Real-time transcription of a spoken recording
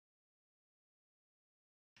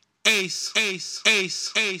Ace, ace,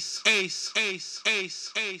 ace, ace, ace, ace, ace,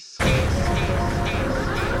 ace, ace, ace,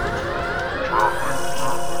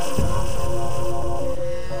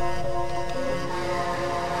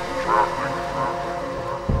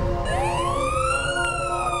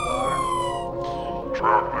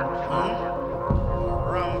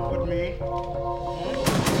 Round with me.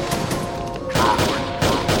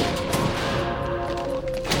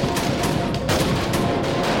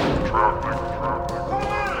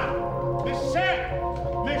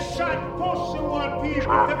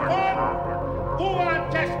 People, who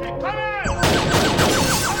want to test me? Come on!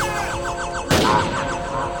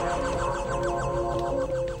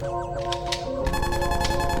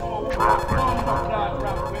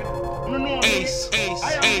 Ace, ace,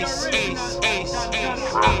 ace, ace, ace, ace, ace,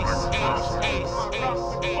 ace,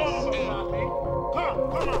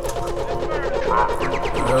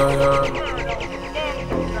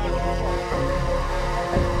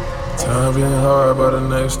 Time being hard, but the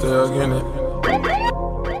next day I get it.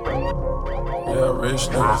 Yeah, rich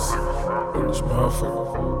niggas in this motherfucker.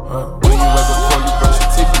 When you wake up before you brush your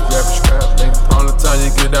teeth, you grab a scrap, nigga. Only time you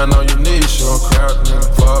get down on your knees, you don't crowd, nigga.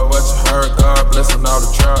 Fuck what you heard, God blessing all the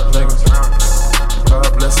trout, niggas. God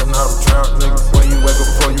blessing all the trout, niggas. When you wake up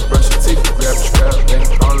before you brush your teeth, you grab a scrap, nigga.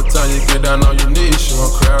 Only time you get down on your knees, you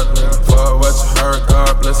don't crowd, nigga. Fuck what you heard,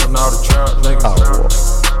 God blessing all the trout, niggas.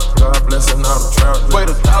 God blessing all the trout, niggas. Wait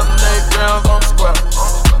 1,008 grams on the square.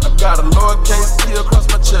 I got a lowercase T across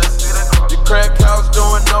my chest. You crack house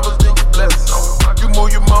doing numbers, then you bless. You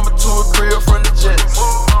move your mama to a crib from the jets.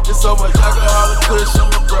 It's so much alcohol and kush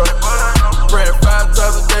on my bro. Praying 5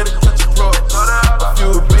 times a day to catch a plug. A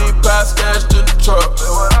few bean pies stashed in the truck.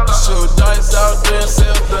 You shoot dice out there and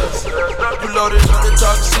sell dust. You loaded up and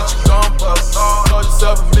talking shit, you gon' bust. Call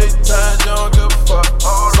yourself a million times, you don't give a fuck.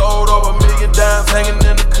 Sold over $1 million dimes hanging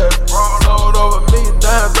in the cut. Sold over $1 million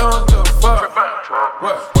dimes, don't give a fuck.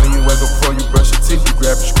 When you wake up before you brush your teeth, you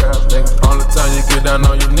grab your scrap, nigga. Only time you get down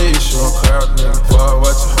on your knees, you don't crowd, nigga. Fuck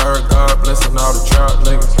what you heard, God blessing all the trout,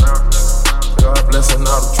 niggas. God blessing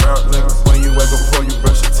all the trout, niggas. When you wake up before you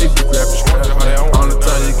brush your teeth, you grab your scrap, nigga. Only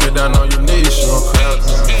time you get down on your knees, you don't crowd,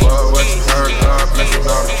 nigga. Fuck what you heard, God blessing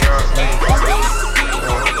all the trout, niggas.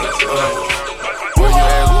 Where your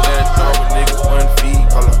ass with that dog with niggas 1 feet?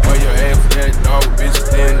 Where your ass with that dog with bitches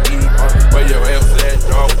 10 deep? Where your ass with that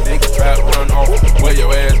dog with niggas try to run off? Where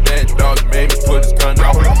your ass that dog made me put his gun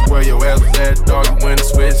off? Where your ass with that dog you went to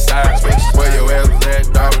switch sides? Where your ass with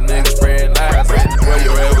that dog with niggas spreading lies? Where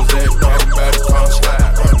your ass with that dog about to come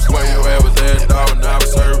slide? Where your ass with that dog when I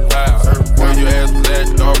was serving vibe? Where your ass with that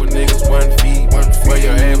dog with niggas 1 feet? Where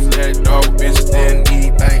your ass with that dog with bitches 10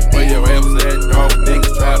 deep? Where your ass with that dog with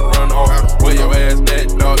niggas try to run off? Where your ass that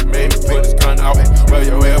dog made me put his gun out? Where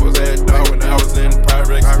your ass was that dog when I was in the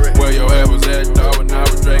Pyrex? Where your ass was that dog when I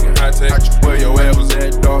was drinking high tech? Where your ass was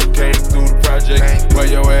that dog came through the project? Where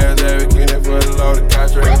your ass advocated for the loaded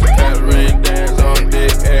contract? Had a ring dance on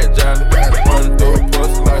dick at Johnny. Running through the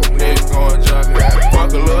pussy like a nigga going junkie.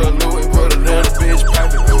 Fuck a little Louis, put it in a bitch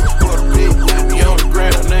pocket. Put a big baby on the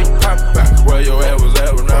ground, nigga pop it back. Where your ass was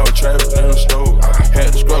at when I was trapping in the stove?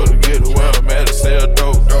 Had to scroll to get to where I'm at to sell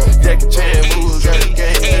dope. Jackie Chan moves, got the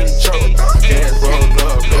game in the choke. Gas rolled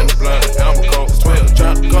up in the blunt, I'm a cold 12.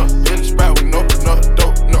 Tryna come in the spot with no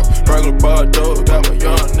dope, no. Regular bar dope, got my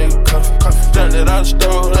young nigga cuffin'. Done it out the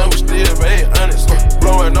stove, and we still made honest.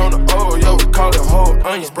 Blowing on the O, yo, we call it whole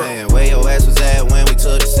onions, bro. Man, where your ass was at when we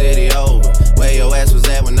took the city over? Where your ass was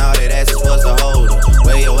at when all that assets was the holder?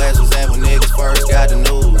 Where your ass was at when niggas first got the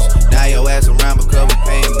news? Now your ass around because we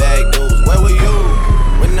paying back dues. Where were you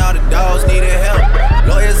when all the dogs needed help?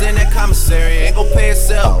 Lawyers in that commissary ain't gon' pay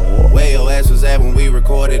itself. Where your ass was at when we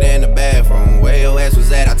recorded in the bathroom? Where your ass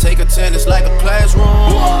was at? I take attendance like a classroom.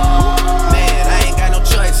 Man, I ain't got no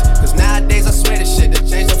choice, cause nowadays I swear this shit that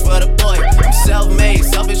changed up for the boy. I'm self-made,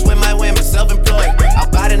 selfish with my women, self-employed. I'll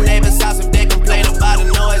buy the neighbor's house if they complain about the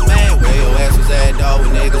noise, man. Where your ass was at, dog,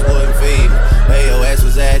 when niggas wouldn't feed me? Where your ass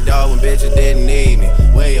was at, dog, when bitches didn't need me?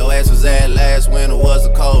 Where your ass was at last winter was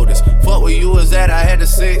the coldest? Fuck where you was at, I had the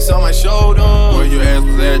 6 on my shoulder. Where your ass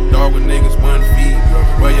was at, dog, with niggas 1 feet?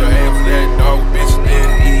 Where your ass was at, dog, with bitches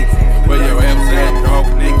didn't eat? Where your ass was at, dog,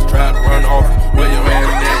 with niggas try to run off? Where your ass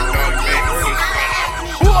was at, dog, with niggas?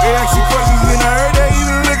 They ask you questions and I heard they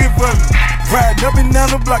even looking for me. Riding up and down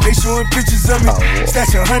the block. block, they showing pictures of me.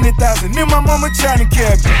 Stash 100,000 in my mama China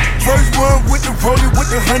cabinet. First one with the rollie with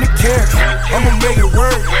the 100 carats. I'ma make it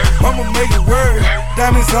work, I'ma make it work.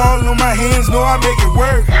 Diamonds all on my hands, know I make it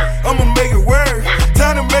work. I'ma make it work,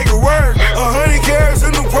 time to make it work. 100 carats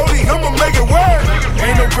in the rollie, I'ma make it work.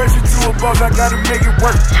 Ain't no pressure to a boss, I gotta make it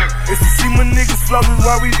work. It's to see my niggas flawless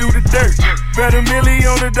while we do the dirt. Bet $1 million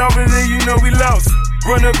on the Dolphins and you know we lost.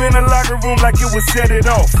 Run up in the locker room like it was set it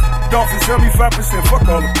off. Dolphins 75%, fuck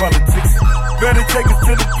all the politics. Better take us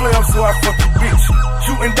to the playoffs so I fuck the bitch.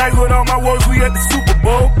 Shooting dice with all my woes, we at the Super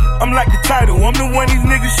Bowl. I'm like the title, I'm the one these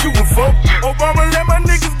niggas shooting for. Obama let my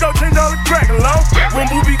niggas go, change all the crack law. When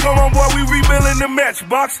Booby come on boy, we rebuilding the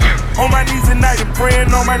matchbox. On my knees tonight and praying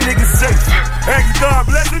all my niggas safe. Ask God,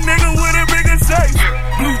 bless a nigga with a bigger safe.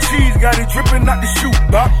 Blue cheese, got it dripping out the shoe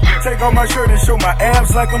box. Take off my shirt and show my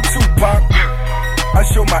abs like I'm Tupac. I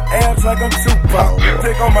show my abs like I'm Tupac.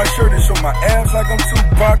 Take off my shirt and show my abs like I'm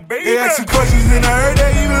Tupac, baby. They ask some questions and I heard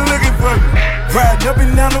they even looking for me. Riding up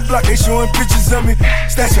and down the block, they showing pictures of me.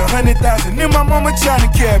 Stash 100,000 in my mama China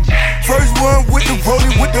cabinet. First one with the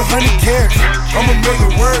rollie with the 100 carats. I'ma make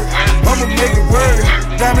it work, I'ma make it work.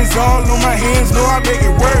 Diamonds all on my hands, know I make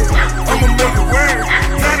it work. I'ma make it work,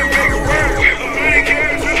 time to make it work. 100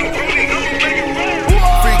 carats in the rollie, I'ma make it work.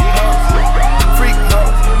 Freak hoes, freak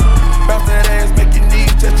hoes. Bounce that ass, make your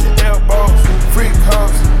knees touch your elbows. Freak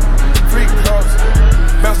hoes, freak hoes.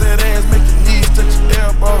 Bounce that ass, make your knees touch your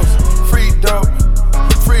elbows. Free dope,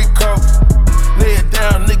 free coke. Lay it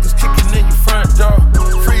down, niggas kicking in your front door.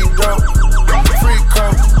 Free dope, free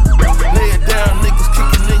coke. Lay it down, niggas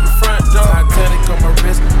kicking in your front door. Titanic on my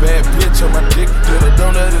wrist, bad bitch on my dick. Did a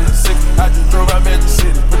donut in the six. I just drove out Magic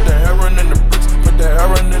City. Put the heroin in the bricks, put the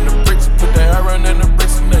heroin in the bricks, put the heroin in the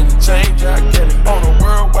bricks. And then you change, I get it. On a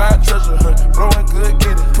worldwide treasure hunt, blowing good,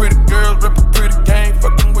 get it. Pretty girls, reppin' pretty gang,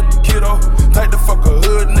 fucking with the kiddo. Type the fuck a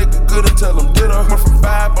hood nigga, good and tell him ditto. Went from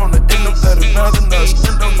 5 on the end of that, another window.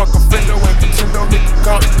 Fuck a fender and Nintendo, nigga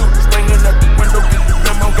gone through, swinging at the window, get the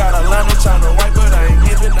limo. Got a line, I'm tryna wipe, but I ain't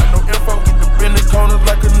giving out no info. Get the bend the corners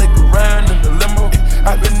like a nigga riding in the limo.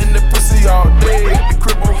 I been in the pussy all day at the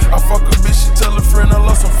cribbo. I fuck a bitch, she tell a friend I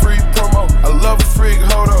love some free promo. I love a freak,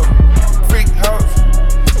 hold up, freak house,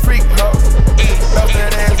 freak house. Bounce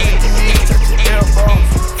that ass, make you need touch your elbows.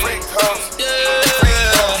 Freak house, freak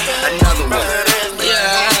house. Another one.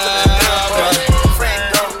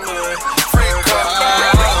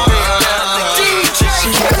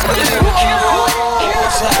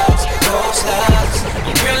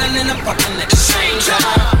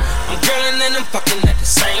 Fucking at the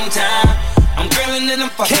same time. I'm grilling and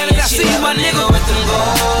I'm fucking. Can I see my nigga with them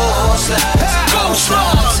gold slides? Gold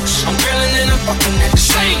slides. I'm grilling and I'm fucking at the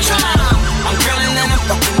same time. I'm grilling and I'm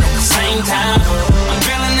fucking at the same time. I'm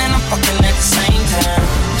grilling and I'm fucking at the same time.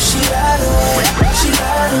 She lied away, she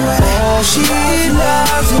lied away. Oh, she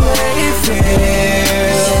loves the way it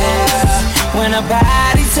feels when her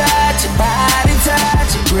body touch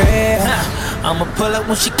it, real. I'ma pull up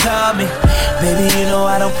when she call me. Baby, you know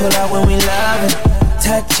I don't pull out when we loving.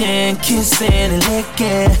 Touching, kissing, and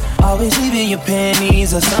licking. Always leaving your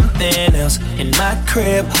panties or something else in my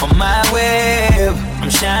crib, on my web. I'm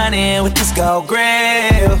shining with this gold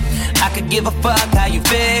grill. I could give a fuck how you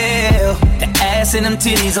feel. The ass and them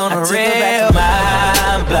titties on the real.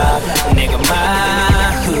 My block, nigga,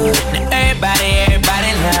 my hood. Now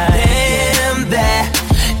everybody like damn, that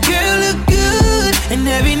girl look good. And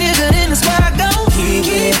every nigga in the spot gon'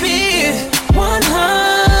 keep it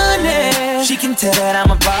 100. She can tell that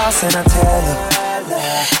I'm a boss and I tell her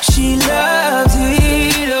she loves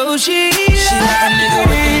it, oh she like a nigga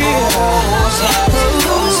with them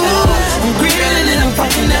goals. I'm grilling and I'm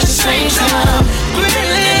fucking at the same time.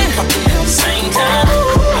 Grilling and fucking at the same time.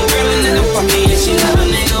 I'm grilling and I'm fucking and she love a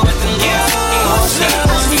nigga with them goals.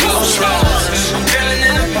 I'm grilling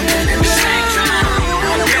and I'm fucking at the same time.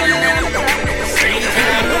 I'm grilling and I'm fucking at the same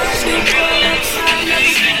time.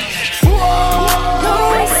 Don't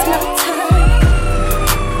waste no time.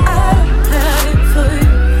 I don't have it for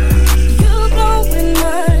you. You blowing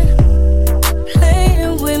mine,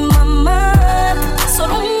 playing with my mind. So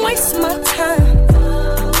don't waste my time,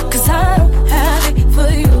 'cause I don't have it for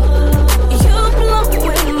you. You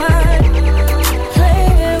blowing mine,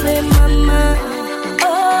 playing with my mind. Oh,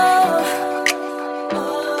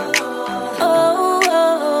 oh,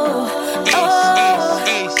 oh, oh.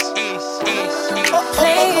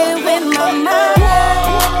 Playing with my mind.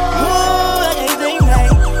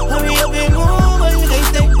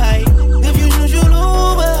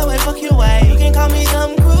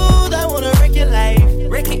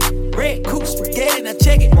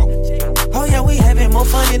 More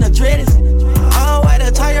fun in the dreadest. All white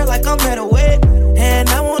attire like I'm at a wedding. And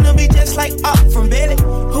I wanna be just like up from Billy.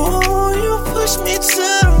 Ooh, you push me to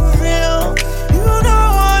the rim. You know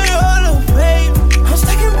I ought to pay. I'm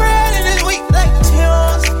stacking bread in this week like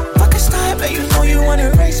Tim's. Fuck a style, you know you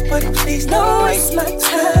wanna race, but please don't waste my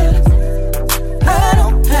time. I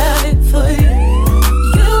don't have it for you.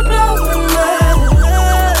 You blowing my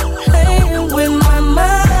mind, playing with my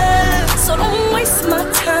mind. So don't waste my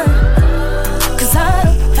time, 'cause I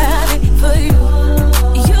don't have it for you.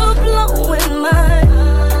 You blowing my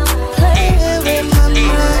mind, playing with my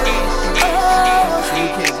mind. Oh, so you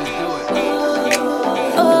can't just do it.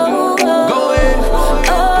 oh, oh, go ahead.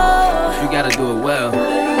 Oh, you gotta do it well.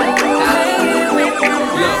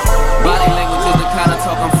 Look, body language is the kind of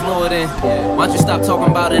talk I'm fluid in. Why don't you stop talking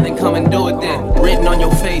about it and come and do it then? Written on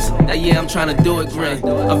your face, that yeah, I'm trying to do it grin.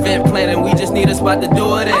 Event planning, we just need a spot to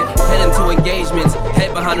do it in. Heading to engagements,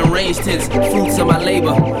 head behind the range tents. Fruits of my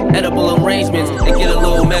labor, edible arrangements. They get a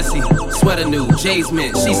little messy, sweater new, Jay's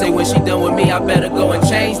mint. She say when she done with me, I better go and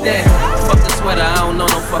change that. Fuck the sweater, I don't know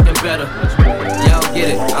no fucking better. Y'all get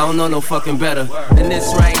it, I don't know no fucking better than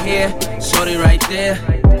this right here, shorty right there.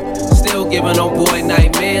 Still giving old boy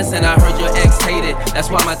nightmares, and I heard your ex hated. That's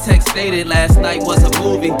why my text stated last night was a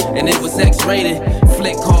movie, and it was X-rated.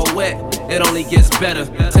 Flick called Wet, it only gets better.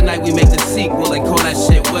 Tonight we make the sequel and call that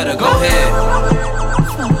shit wetter. Go ahead.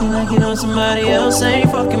 fuck me like you know somebody else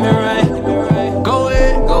ain't fucking me right. Go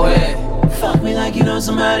ahead. Go ahead. Fuck me like you know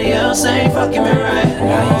somebody else ain't fucking me right.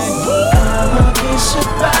 I'ma kiss your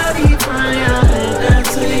body from your head down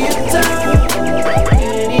to your toe.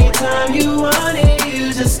 Anytime you want it,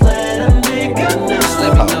 you just let a nigga know. Just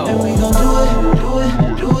let me know. And we gon' do it.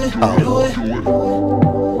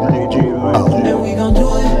 And we gon' do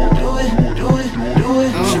it.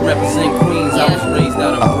 She represent Queens, I was raised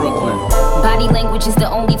out in Brooklyn. Body language is the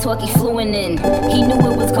only talk he fluent in. He knew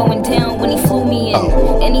it was going down when he flew me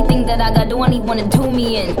in. Anything that I got done, he wanna do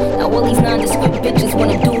me in. Now all these nondescript bitches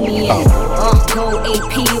wanna do me in. Go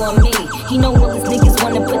AP on me. He know all his niggas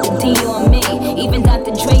wanna put the D on me. Even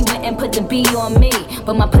Dr. Dre went and put the B on me.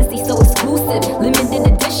 But my pussy so exclusive, limited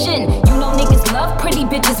edition. You know niggas love pretty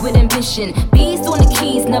bitches with ambition. Bees on the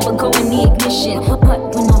keys, never go in the ignition. But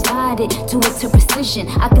when I ride it, do it to precision.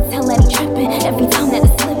 I could tell that he trippin' every time that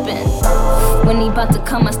it's slippin'. When he about to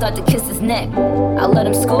come, I start to kiss his neck. I let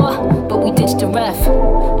him score, but we ditch the ref.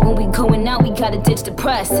 When we going out, we gotta ditch the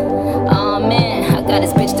press. Aw man, I got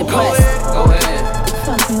his bitch depressed. Go ahead.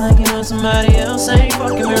 Fuck me like you know somebody else ain't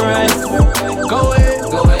fucking me right. Go ahead.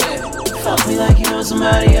 Go ahead. Fuck me like you know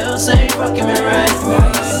somebody else ain't fucking me right.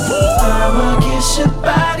 I'ma kiss your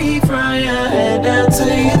body from your head down to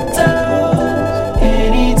your toes.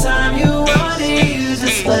 Anytime you want it, you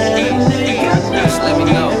just let a nigga know. Just let me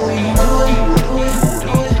know.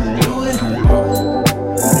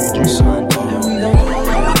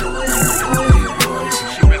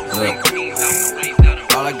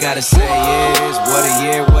 All I gotta say is, what a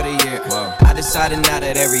year, what a year. I decided now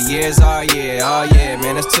that every year's our year, oh yeah,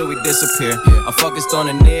 man, that's till we disappear. I'm focused on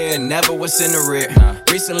the near, never what's in the rear.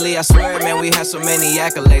 Recently, I swear, man, we had so many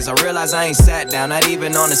accolades. I realize I ain't sat down, not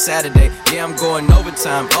even on a Saturday. Yeah, I'm going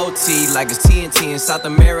overtime, OT, like it's TNT in South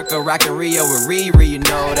America, rockin' Rio with Riri, you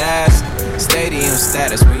know that's stadium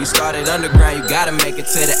status. When you started underground, you gotta make it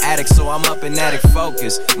to the attic, so I'm up in attic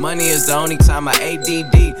focus. Money is the only time I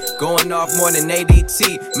ADD, going off more than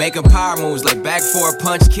ADT, making power moves like back for a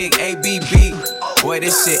punch kick, ABB. Boy,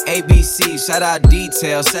 this shit ABC, shout out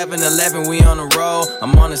Detail, 7-Eleven, we on the roll.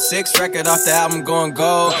 I'm on a 6th record off the album going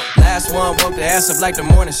gold. Last one, woke the ass up like the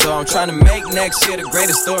morning show. I'm trying to make next year the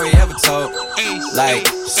greatest story ever told. Like,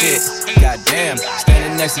 shit, goddamn,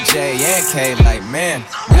 standing next to J and K, like, man,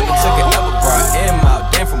 never took it, never brought M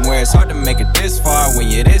out. Damn, from where it's hard to make it this far when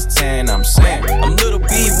you're this 10, I'm saying. I'm Little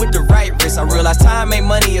B with the right wrist. I realize time ain't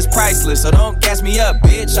money, is priceless. So don't gas me up,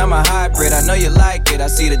 bitch, I'm a hybrid. I know you like it. I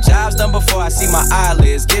see the jobs done before I see my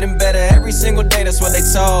eyelids. Getting better every single day, that's what they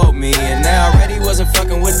told me. And now already wasn't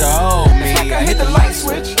fucking with the old me. It's like I hit the light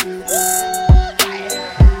switch.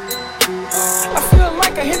 I feel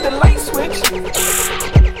like I hit the light switch.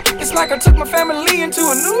 It's like I took my family into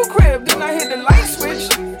a new crib, then I hit the light switch.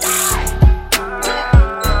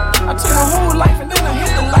 I took my whole life and then I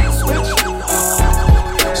hit the light switch.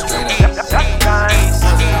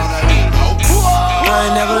 I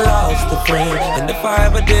ain't never lost a friend, and if I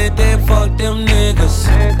ever did, then fuck them niggas.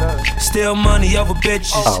 Steal money over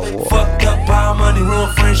bitches. Fucked up power money, ruin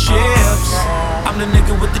friendships. I'm the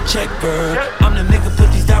nigga with the check, girl. I'm the nigga put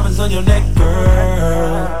these diamonds on your neck,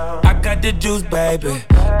 girl. I got the juice, baby.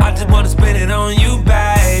 I just wanna spend it on you,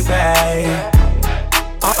 baby.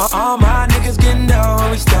 All my niggas getting down,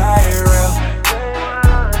 we style real.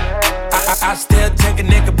 I I still take a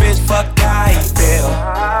nigga, bitch, fuck how he feel.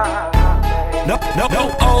 No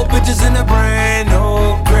old bitches in the brand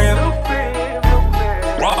new crib.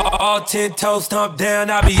 All 10 toes stumped down,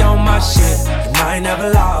 I be on my shit. And I ain't never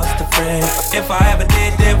lost a friend. If I ever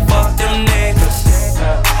did, then fuck them niggas.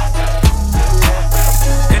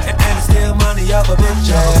 And still money up a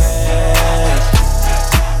bitch ass.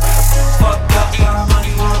 Fucked up my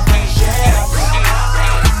money for appreciation.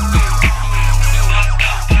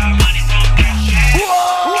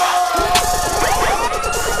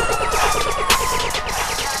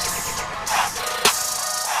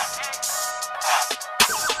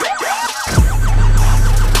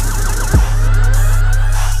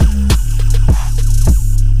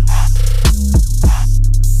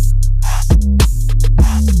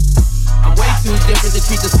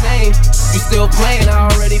 The same. You still playing, I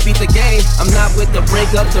already beat the game. I'm not with the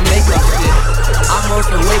breakup to make up shit. I'm on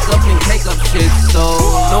the wake up and take up shit. So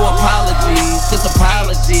no apologies, just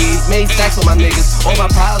apologies. Made stacks with my niggas, all my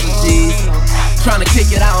apologies. Tryna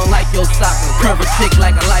kick it, I don't like your soccer. Curve a chick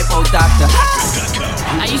like a lipo doctor.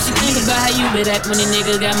 I used to think about how you been act when a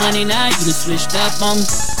nigga got money. Now you done switched up on me.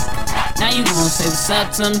 Now you gon' say what's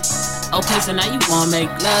up to me. Okay, so now you wanna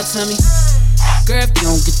make love to me. Girl, if you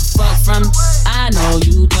don't get the fuck from me, I know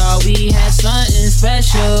you thought we had something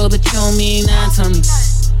special, but you don't mean nothing to me.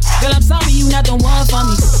 Girl, I'm sorry you not the one for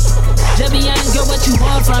me. Just be honest, girl, what you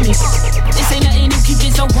want from me? This ain't nothing, you keep it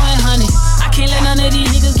so 100. I can't let none of these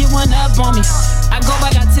niggas get one up on me. I go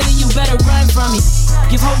back, I tell you, you better run from me.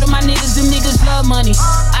 Give hope to my niggas, them niggas love money.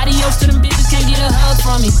 Adios to them bitches, can't get a hug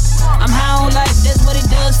from me. I'm high on life, that's what it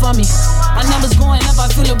does for me. My numbers going up, I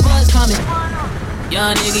feel the buzz coming.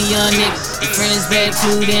 Young nigga, your friends back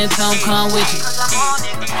too, then some come with you.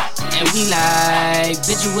 And we like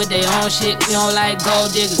bitches with their own shit, we don't like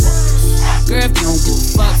gold diggers. Girl, if you don't give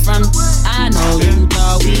a fuck from me, I know you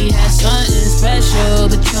thought we had something special,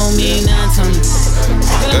 but you don't mean nothing to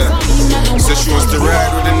me. Said she wants to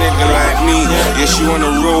ride with a nigga like me. Yeah, she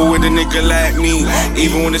wanna roll with a nigga like me.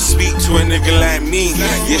 Even wanna speak to a nigga like me.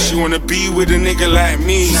 Yeah, she wanna be with a nigga like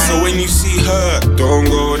me. So when you see her, don't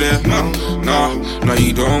go there. No,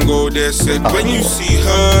 you don't go there. Said when you see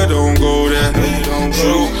her, don't go there.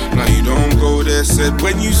 True, no, you don't go there. Said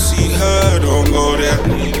when you see her, don't go there.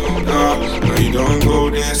 No, you don't go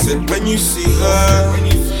there. Said when you see her.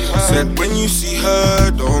 Said when you see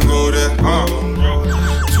her, don't go there.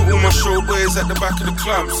 All my showboys at the back of the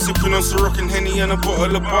club, sipping on Ciroc and Henny and a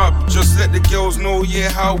bottle of Bob. Just let the girls know,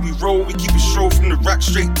 yeah, how we roll. We keep it show from the rack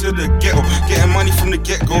straight to the ghetto. Getting money from the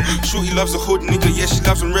get-go. Shorty loves a hood nigga, yeah, she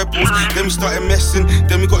loves them rebels. Then we started messing,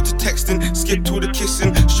 then we got to texting. Skipped all the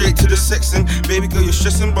kissing, straight to the sexing. Baby girl, you're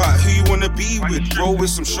stressing about who you wanna be with. Roll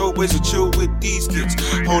with some showboys or chill with these kids.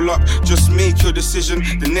 Hold up, just make your decision.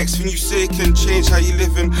 The next thing you say can change how you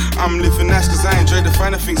living. I'm living nice cause I enjoy the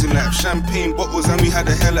finer things in life. Champagne bottles and we had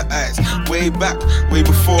a hella eyes. Way back, way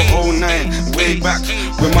before 09. Way back,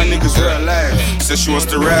 when my niggas were alive. Said she wants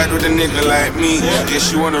to ride with a nigga like me. Yeah,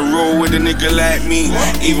 she wanna roll with a nigga like me.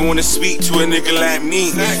 Even wanna speak to a nigga like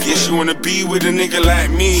me. Yeah, she wanna be with a nigga like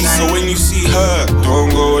me. So when you see her, don't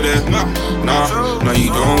go there. No, you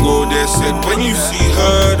don't go there. Said when you see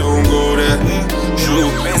her, don't go there.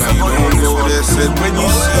 True, no, you don't go there. Said when you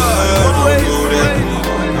see her, don't go there.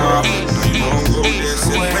 No, you don't go there.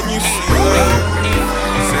 Said when you see her.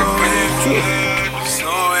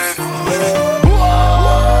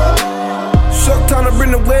 Short time to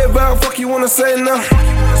bring the wave out, fuck you wanna say now?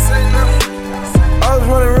 I was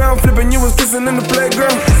running around flipping, you was kissing in the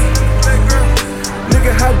playground.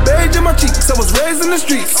 Nigga had beige in my cheeks, I was raised in the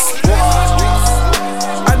streets.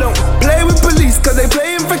 I don't play with police, cause they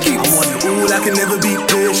playin' for keeps. I'm on the rule, I can never be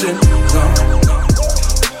patient. No.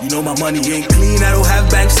 You know my money ain't clean, I don't have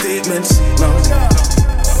bank statements. No.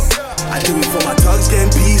 I do it for my thugs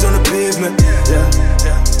getting peas on the pavement. Yeah.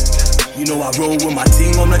 You know I roll with my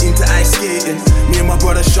team, I'm not into ice skating. Me and my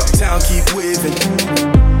brother shut town, keep waving.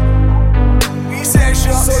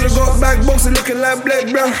 So they got back boxing looking like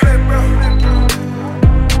Black Brown.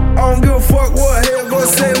 I don't give a fuck what hell go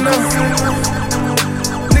say now.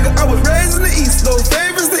 Nigga, I was raised in the east, no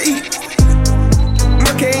favors to eat.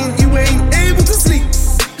 My cane, you ain't able to sleep.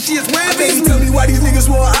 She is waving. Tell me why these niggas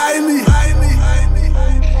won't eye me.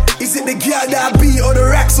 Is it the girl that I beat or the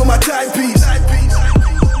racks on my timepiece?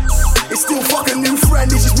 It's still fucking new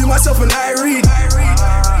friend, it's just me, myself and Irene.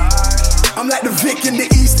 I'm like the Vic in the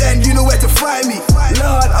East End, you know where to find me.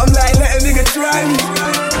 Lord, I'm like, let a nigga try me.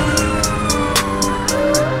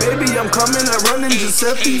 Baby, I'm coming, I'm running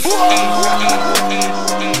Giuseppe's.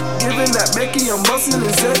 Giving that Becky, I'm busting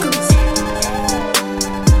in seconds.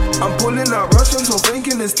 I'm pulling out Russians, so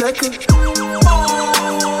thinking it's Tekken.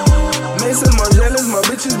 Made some more jealous, my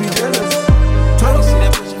bitches be jealous. I can see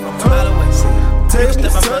that bitch from a mile away. Niggas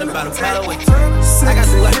step my money about a mile away. I got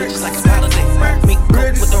two white bitches like a holiday. Mink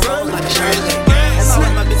coke with the rose like a Chardonnay. And all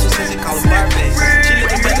of my bitches since they call them Barbies. She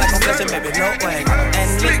looking back like I'm blessing, baby, no way. And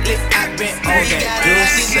lately I've been on that good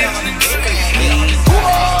sex.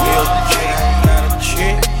 Real chick, I got a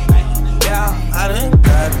chick. Yeah, I done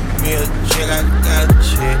got me a chick, I got a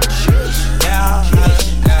chick. Yeah, I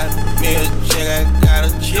done got me a chick, I got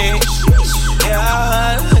a chick. Yeah,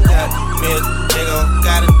 I done got me a chick, I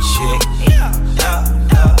got a chick.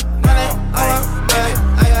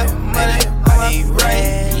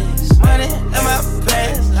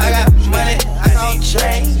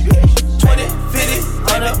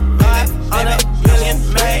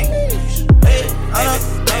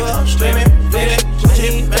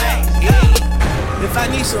 If I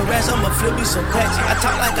need some rest, I'ma flip me some packs. I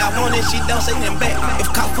talk like I want it, she don't say them back. If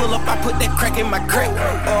cops pull up, I put that crack in my crack.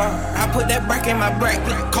 Or I put that brack in my brack.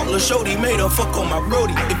 Call a shorty, made her fuck on my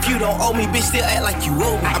roadie. If you don't owe me, bitch, still act like you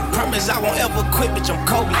owe me. I promise I won't ever quit, bitch, I'm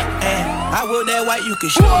Kobe. And I will that white, you can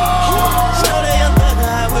show me. Show that young thugger,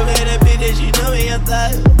 I will make that bitch that she know me, young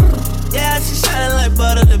thugger. Yeah, she shining like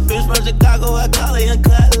butter, the bitch from Chicago, I call her young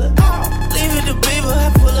Cutler. Leave it to people,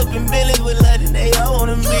 I pull up in Billy's with London, they all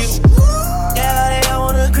wanna meet. Yeah, they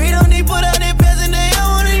all wanna agree, don't need put out their pants and they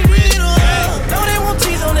all wanna read on. No, they won't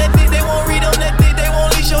tease on that dick, they won't read on that dick, they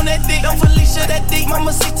won't leash on that dick. Don't Felicia that dick,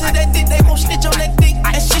 mama see to that dick, they won't snitch on that dick.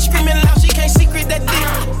 And she screaming loud, she can't secret that dick.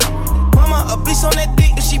 Mama a beast on that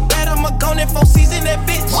dick, if she bad, I'ma go in 4 season that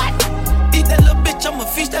bitch. What? Eat that little bitch, I'ma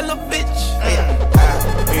feast that little bitch.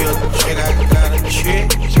 Me a chick, I got a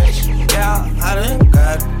chick. Yeah, I done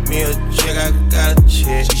got me a chick, I got a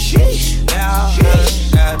chick. Yeah, I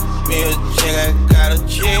done got me a chick, I got a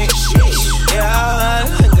chick. Yeah, I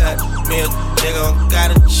done got me a chick, I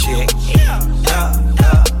got a chick. Yeah,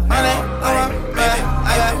 money on my back, I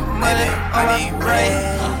got money on my brain.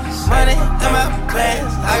 Money in my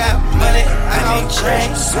pants, I got money, I gon'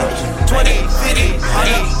 train. 20, 50,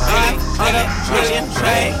 100 million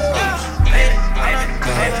train.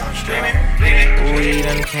 We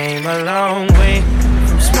done came a long way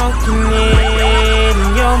from smoking it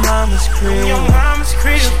in your mama's crib.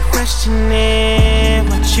 Questioning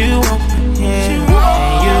what you want from him,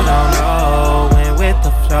 and you don't know when with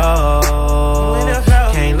the flow.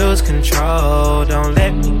 Can't lose control, don't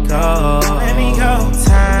let me go.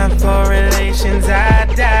 Time for relations, I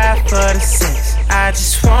die for the sex. I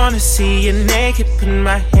just wanna see you naked, put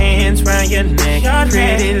my hands round your neck.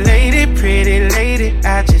 Pretty lady,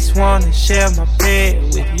 I just wanna share my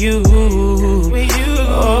bed with you.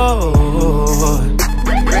 Oh,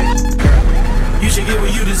 you should get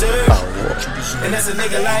what you deserve, and that's a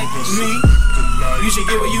nigga like me. You should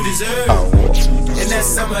get what you deserve, and that's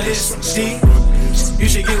some of this D. You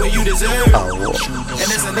should get what you deserve, and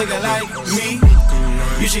that's a nigga like me.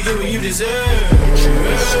 You should get what you deserve.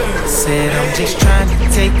 Said I'm just trying to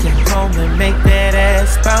take you home and make that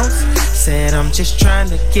ass bounce. Said I'm just trying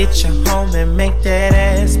to get you home and make that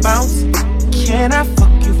ass bounce. Can I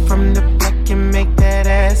fuck you from the back and make that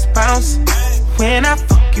ass bounce? When I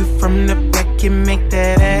fuck you from the back and make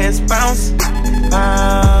that ass bounce.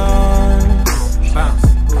 Bounce, bounce,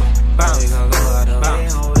 bounce. We gon' go out the way.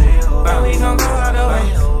 We gon' go out the way.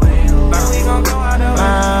 We gon' go out the way.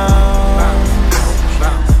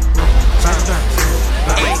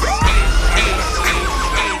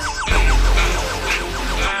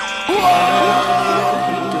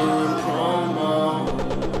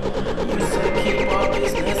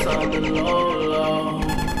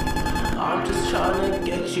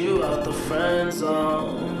 Friend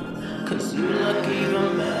zone, cause you look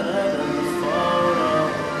even better than the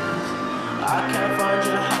photos. I can't find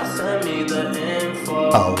your house, send me the info.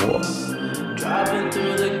 Driving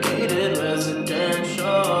through the gated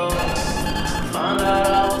residential. Found out I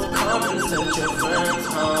was coming, sent your friends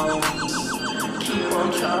home. Keep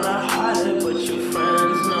on trying to hide it, but your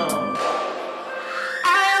friends know.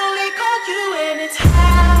 I only called you when it's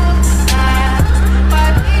half time,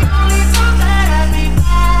 but the only time that I be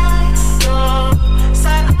by your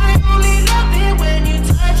side. I only love it when you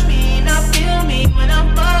touch me, not feel me when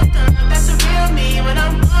I'm fucked up. That's a real me when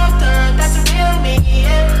I'm fucked up. That's a real me.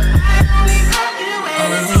 Yeah. I only called you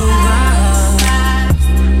when it's half time,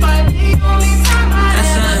 but the only time I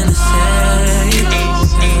ever call you.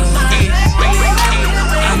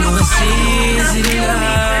 I know it's easy to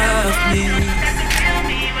love me.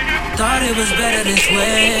 Thought it was better this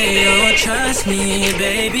way. Oh, trust me,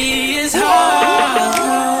 baby, it's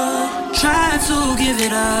hard. Trying to give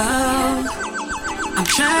it up. I'm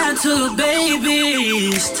trying to,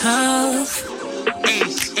 baby, it's tough.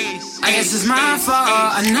 I guess it's my fault,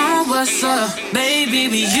 I know what's up. Baby,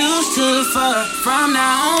 we used to fuck. From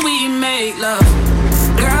now on we make love.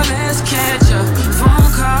 Girl, let's catch up.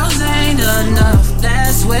 Phone calls ain't enough.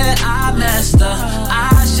 That's where I messed up.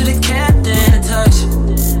 I should've kept in touch.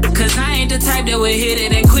 Cause I ain't the type that would hit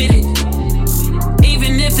it and quit it.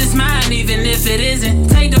 Even if it's mine, even if it isn't.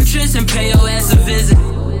 Take them trips and pay your ass a visit.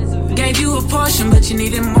 Gave you a portion, but you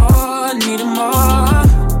needed more, needed more.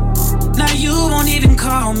 Now you won't even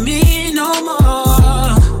call me no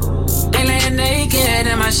more. Ain't laying naked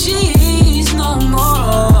in my sheets no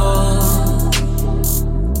more.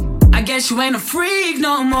 I guess you ain't a freak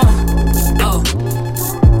no more. Oh,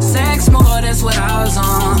 sex more, that's what I was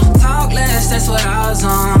on. Talk less, that's what I was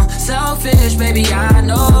on. Selfish, baby, I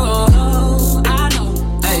know.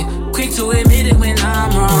 Hey, quick to admit it when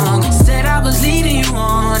I'm wrong. Said I was leading you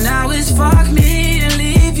on. Now it's fuck me and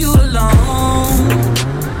leave you alone.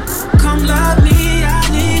 Come love me, I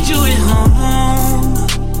need you at home.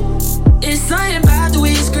 It's something about the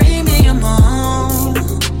way you scream in your moan.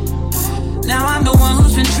 Now I'm the one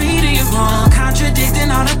who's been treating you wrong, contradicting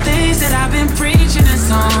all the things that I've been preaching in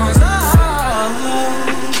songs.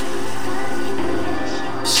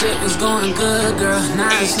 Shit was going good, girl. Now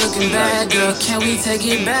it's looking bad, girl. Can we take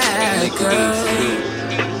it back, girl?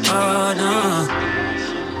 Oh no.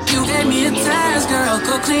 You gave me a task, girl.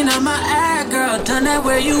 Go clean up my act, girl. Done that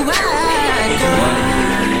where you at, girl.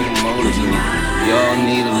 Y'all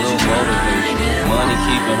need a little motivation. Money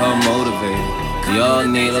keeping her motivated. Y'all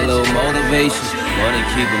need a little motivation. Money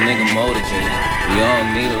keep a nigga motivated. Y'all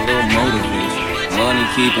need a little motivation. Money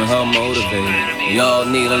keeping her motivated. Y'all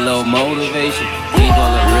need a little motivation. Keep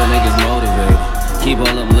all them real niggas motivated. Keep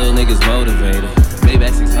all them little niggas motivated.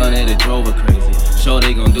 Maybach 600, it drove her crazy. Sure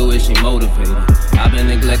they gon' do it, she motivated. I've been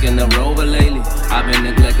neglecting the rover lately. I've been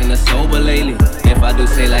neglecting the sober lately. If I do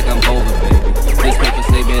say like I'm over, baby. This paper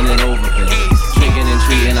say bend it over, baby. Drinking and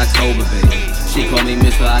treating October, baby. She call me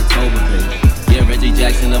Mr. October, baby. Yeah, Reggie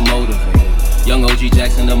Jackson the motivator. Young OG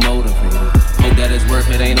Jackson the motivator. Hope that it's worth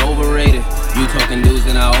it, ain't overrated. You talking dudes,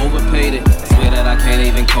 then I overpaid it. Swear that I can't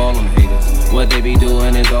even call them haters. What they be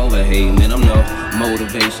doing is overhating. And I'm no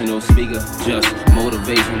motivational speaker. Just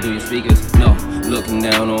motivation through your speakers. No, looking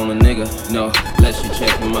down on a nigga. No, let you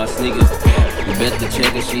check in my sneakers. You bet the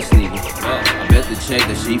check that she sneaking. I bet the check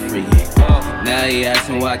that she freaking. Now he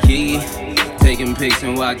asking why Kiki. Taking pics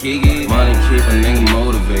in Waikiki. Money keep a nigga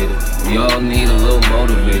motivated. We all need a little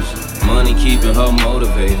motivation. Money keeping her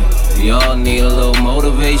motivated. We all need a little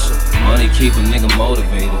motivation. Money keep a nigga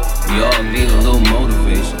motivated. We all need a little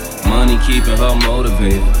motivation. Money keeping her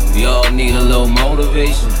motivated. We all need a little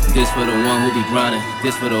motivation. This for the one who be grinding.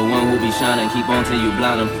 This for the one who be shining. Keep on till you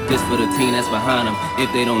blind them. This for the team that's behind them.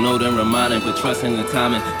 If they don't know, then remind them. Put trust in the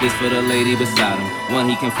timing. This for the lady beside him. One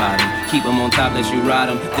he can fight him. Keep him on top, let you ride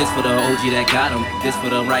him. This for the OG that got him. This for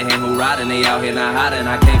the right hand who riding. They out here not hiding.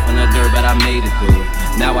 I came from the dirt, but I made it through it.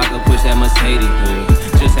 Now I can push that Mercedes through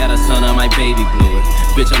it. Just had a son on my baby blew it.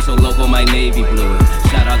 Bitch, I'm so local, my Navy blew it.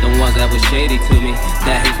 Shout out the ones that was shady to me.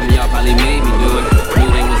 That hate from y'all probably made me do it.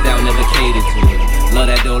 Knew they was down, never catered to it. Love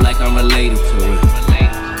that dough like I'm related to it.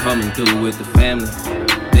 Coming through with the family,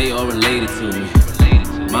 they all related to me.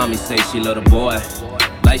 Mommy say she love the boy,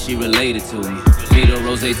 like she related to me. Feed her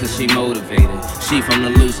rose till she motivated. She from the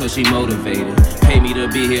loose, so she motivated. Pay me to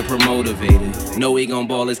be here, promotivated. Know we gon'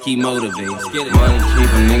 ball, let's keep motivated. Money keep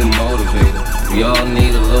a nigga motivated. We all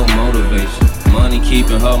need a little motivation. Money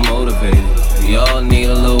keeping her motivated. We all need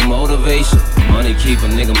a little motivation. Money keep a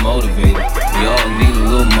nigga motivated. We all need a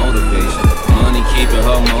little motivation. Money keeping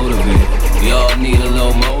her motivated. We all need a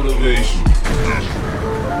little motivation.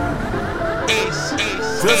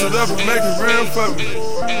 Dress it up and make it real for me.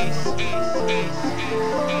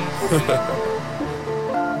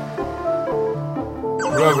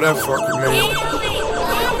 Whatever that fucking man.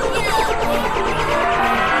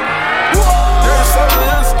 There's something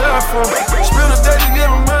else there for me. Spend a day to get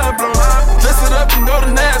my mind blown. Dress it up and go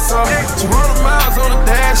to Nassau. 200 miles on the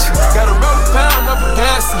dash. Got a roll pound up a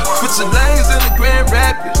gas. Switching lanes in the Grand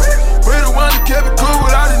Rapids. We the one that kept it cool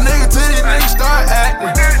with all these niggas till these niggas start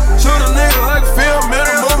acting. Shoot a nigga like a film in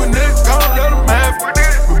a movie, nigga, gon' let them have it.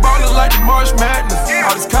 We ballin' like the March Madness.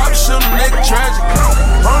 All these cops shoot a nigga tragic.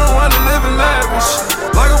 I'm the one that live in lavish,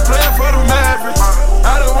 like I'm playing for the Mavericks.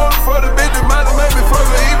 I don't want it for the bitch that might make me fuck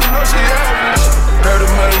her even though she average.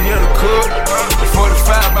 30 money in the cook,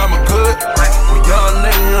 45 by my good. We young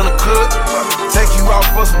nigga in the cook, take you out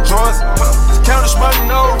for some joints. Count this money,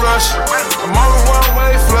 no rush. I'm on the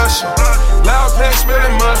one-way flushing. Loud pack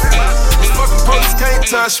smelling mustard. These fucking police can't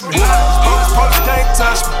touch me. These police can't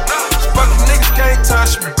touch me. These fucking niggas can't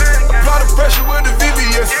touch me. Apply the pressure with the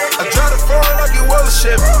VVS. I try to fall like it was a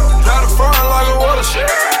Chevy.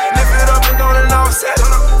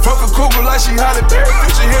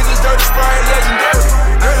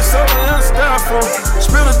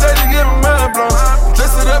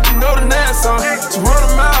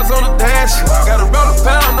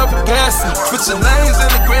 switching lanes in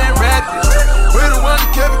the Grand Rapids. We the one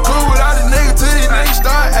that kept it cool with all the niggas till these niggas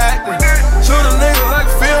start acting. Shoot a nigga like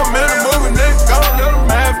a film in a movie, nigga, gon' let them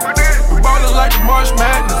have it. We ballin' like the March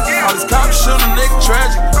Madness. All these cops shoot a nigga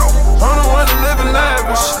tragic. I'm the one that livin'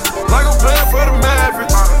 lavish, like I'm playin' for the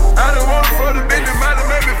Mavericks. I done want it for the bitch that might have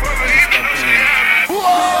made me for the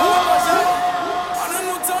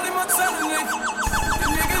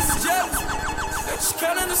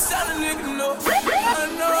Can't understand a nigga, no. I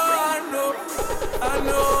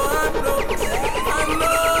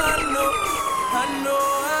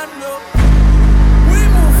know. We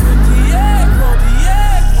move in Diego.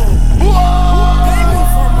 They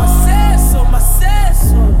move on my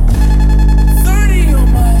seso. 30 on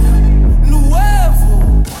my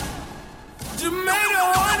Nuevo. Jamaica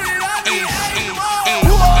 100, I need 8 more.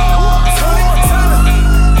 Tony Montana,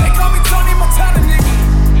 they call me Tony Montana, nigga.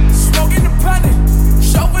 Smoke independent.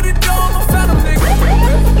 Over the door, I'm a phantom nigga.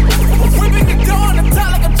 I'm whipping the door on the top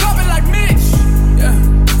like I'm dropping like Mitch. Yeah.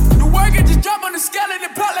 The work it just drop on the scale and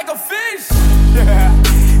it pop like a fish. Yeah.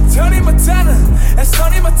 Tony Montana, that's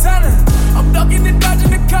Tony Montana. I'm ducking and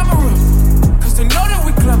dodging the camera, cause they know that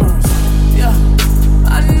we glamorous. Yeah.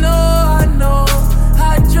 I know.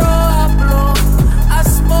 I draw, I blow. I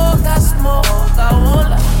smoke, I won't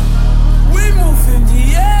lie. We move in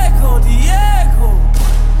Diego.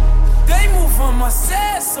 They move on my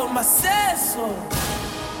seso.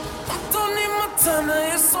 I'm Tony Montana,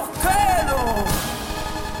 it's okay though.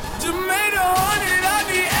 Jamaica 100, I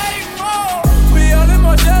need 8 more. We all in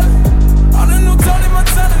my jelly, all the new Tony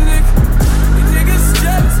Montana nigga. These niggas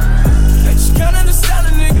jealous, they just can't understand a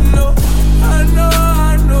nigga, no. I know.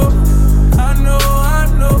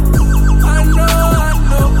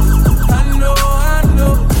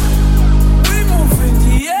 We move in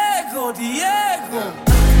Diego.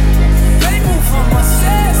 They move on my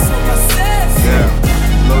seso. Yeah, a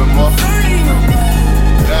little more.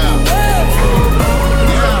 Yeah.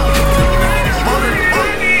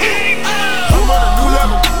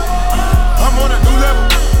 I'm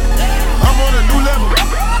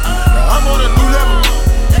on a new level.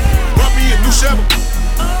 Brought me a new shovel.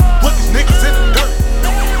 Put these niggas in the dirt.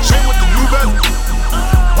 Chain with the new bezel.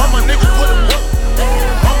 All my niggas put it work.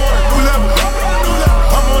 I'm on a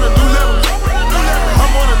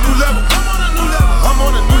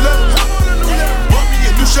new level. Brought me a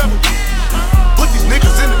new shovel. Put these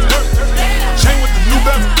niggas in the dirt. Chain with the new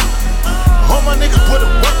bezel. All my niggas put it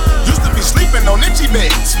work. Used to be sleeping on itchy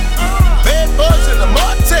beds. Bad bugs in the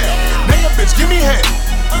motel. Nigga bitch, give me head.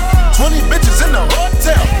 20 bitches in the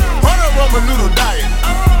hotel. On a Roman noodle diet.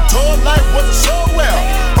 Told life wasn't so well.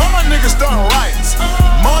 All my niggas starting riots.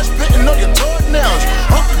 March pitting on your toenails.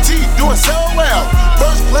 Uncle T doing so well.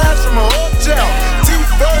 First class from a hotel.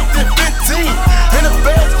 T-Bird did 15. And the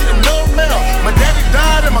feds getting no mail. My daddy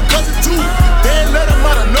died and my cousin too. They let him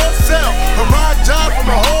out of no cell. A ride job from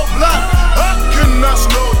a whole block. I could not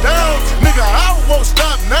slow down. Nigga, I won't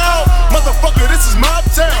stop now. Motherfucker, this is my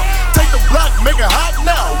town. Take the block, make it hot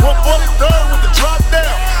now. 143rd with the drop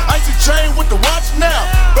down. Icy chain with the watch now.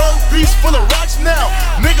 Bird piece full of rocks now.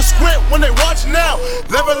 Niggas squint when they watch now.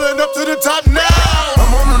 Leveling up to the top now.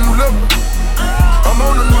 I'm on a new level.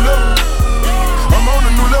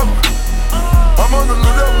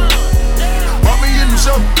 Brought me in the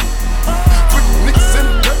show. Put the niggas in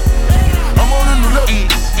the dirt. I'm on a new level.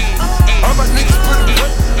 All my niggas put it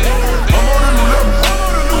work. I'm on a new level.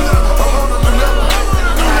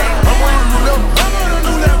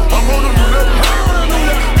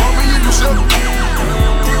 Brought me in the show.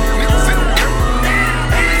 Put the niggas in the dirt.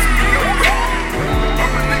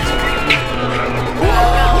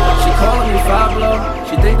 She calling me Pablo.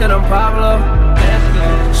 She think that I'm Pablo.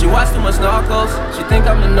 She watch too much Narcos, she think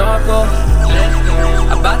I'm the narco.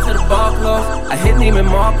 I bought to the bar close, I hit Neiman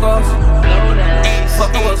Marcos.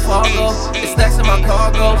 Fuck her with Fargo, it's stacks in my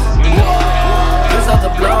cargos. This out the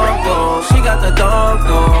Blanco, she got the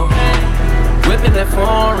Donko. Whipping that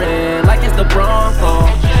foreign like it's the Bronco.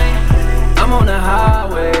 I'm on the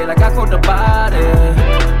highway like I caught the body.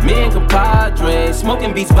 Me and compadre,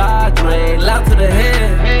 smoking beats vibrate. Loud to the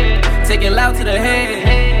head, take it loud to the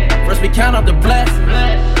head. First we count up the blessings,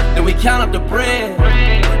 then we count up the bread.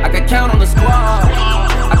 I can count on the squad,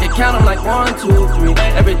 I can count them like 1, 2, 3.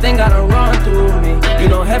 Everything gotta run through me. You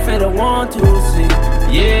know, Hefe the 1, 2, see.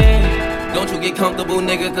 Yeah. Don't you get comfortable,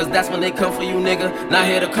 nigga, cause that's when they come for you, nigga. Not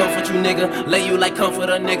here to comfort you, nigga. Lay you like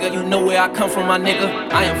comforter, nigga. You know where I come from, my nigga.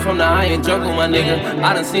 I am from the iron jungle, my nigga.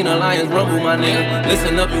 I done seen the lions rumble, my nigga.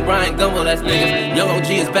 Listen up, you Brian Gumble, that's niggas. Young OG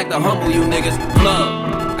is back to humble you, niggas. Plug.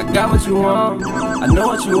 I got what you want, I know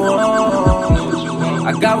what you want.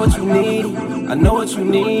 I got what you need, I know what you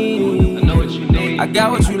need. I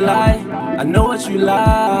got what you like, I know what you like.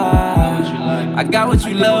 I got what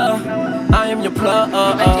you love, I am your plug.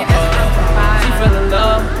 She fell in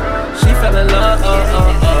love, she fell in love.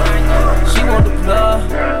 She want the plug,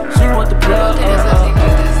 she want the plug.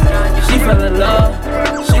 She fell in love,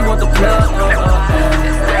 she want the plug.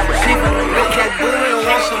 She fell in love. That booty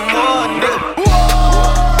want some more, nigga.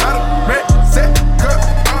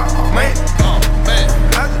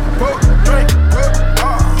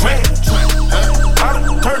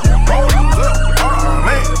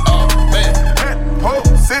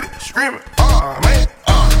 Screaming, oh man,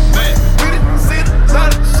 we didn't see a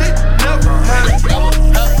lot of shit, never had it.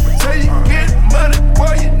 Say you get money,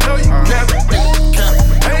 boy, you know you cap it.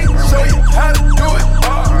 Ain't show you how to do it,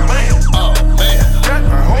 oh man. Got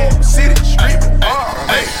the whole city screaming, oh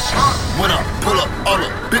man. When I pull up, all the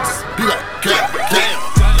bitches be like, God damn.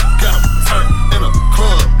 Got 'em turned in a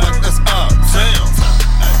club like that's our town.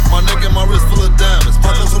 My neck and my wrist full of diamonds,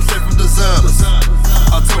 pockets I'm straight from designers.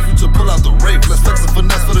 I told you to pull out the rape, let's flex and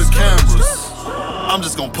finesse for the cameras. I'm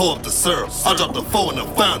just gon' pull up the syrup, I dropped the 4 in the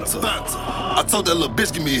Fanta. I told that little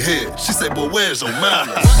bitch give me head, she said, boy, where's your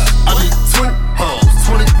manners? I need 2 hoes,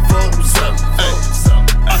 24/7, ayy.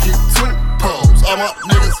 I keep 2 poles, all my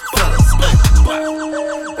niggas fellas, ayy.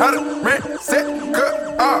 How the man set good,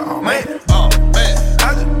 oh man. Oh man,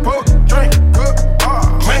 I just pulled a drink good,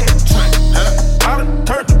 oh man. I done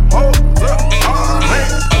turned the whole up, oh man.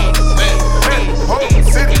 Whole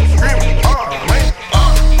city screaming, oh man.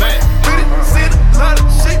 We didn't see a lot of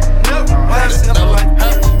shit, never had it.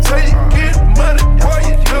 Say you get money, boy,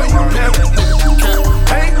 you know you have it.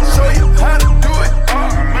 Ain't show you how to do it, oh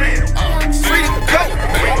man. Free to go.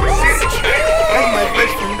 That's my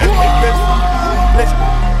best friend, that's my best friend.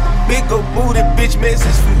 Big ol' booty bitch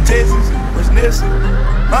message from Texas, what's Nelson?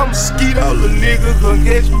 I'ma skeet all the niggas gon'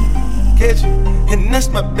 catch me. And that's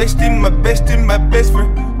my bestie, my bestie, my best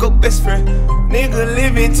friend. Go best friend. Nigga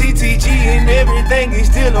living TTG and everything is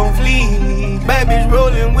still on fleek. My bitch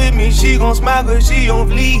rolling with me, she gon' smile cause she on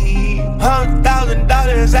fleek.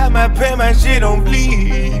 $100,000 out my pay, my shit on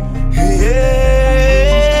fleek. Yeah.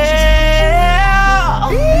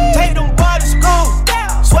 Take them boys to school,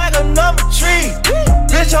 swagger number 3.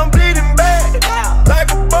 Bitch, I'm bleeding bad,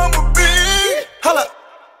 like a bumblebee. Holla,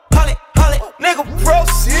 holly, nigga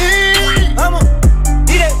proceed. I'ma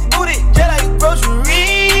eat that booty just like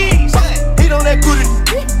groceries. Eat on that booty,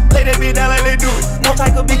 lay that bitch down like they do it. No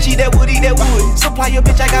type of bitch eat that wood. Supply your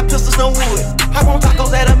bitch, I got pistols, no wood. Hop on tacos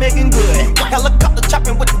that are making good. Helicopter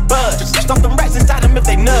chopping with the buzz. Stuff them rats inside them if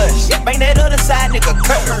they nudge. Bang that other side, nigga,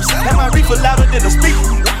 curse. Have my reefer louder than a speaker.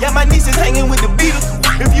 Yeah, my niece is hanging with the Beatles.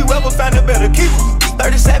 If you ever find a better keeper.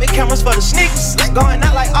 37 cameras for the sneakers. Going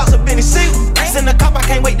out like Ox or Benny Siegel. Send a cop, I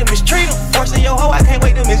can't wait to mistreat him. Forcing your hoe, I can't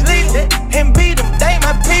wait to mislead him. And beat him, they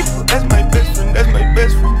my people. That's my best friend, that's my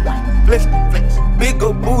best friend. Flex. Big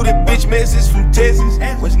ol' booty bitch message from Texas,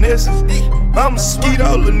 what's Nelson? I'ma skeet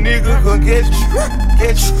all the niggas gon' catch you. And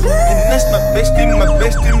that's my bestie, my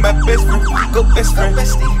bestie, my best friend. Go best friend.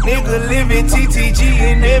 Nigga living TTG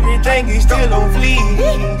and everything is still on fleek.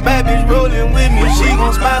 My bitch rolling with me, she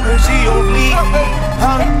gon' smile cause she on fleek.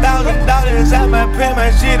 $100,000 out my pay,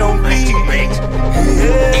 my shit on fleek.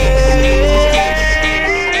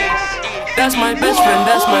 That's my best friend,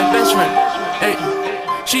 that's my best friend. Hey,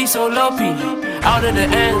 she so low-key, out of the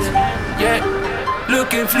ends, yeah.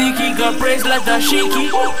 Looking fleeky, got braids like dashiki.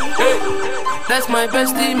 Hey, that's my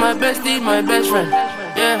bestie, my bestie, my best friend,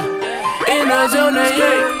 yeah. In the zone,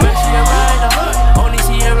 yeah. Where she a rider, only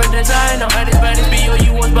see her in designer. Baddest B.O.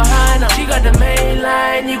 you was behind her. She got the main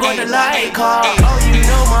line, you got the light car. Oh, you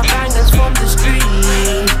know my bangers from the street.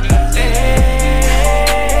 Yeah.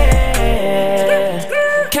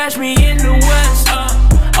 Catch me in the west,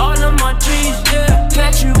 all of my trees, yeah.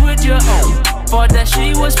 Catch you with your own. For that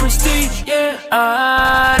she was prestige, yeah.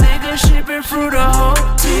 Nigga shipping through the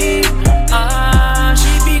whole team.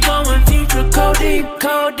 She be going future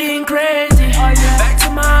codeine crazy. Back to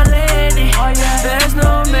my lady, there's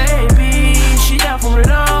no maybe. She down for it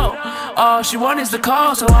all. All she want is the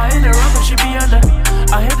call, so I hit her up and she be on the.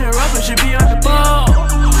 I hit her up and she be on the ball.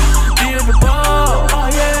 Be on the ball, oh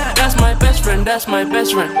yeah. That's my best friend, that's my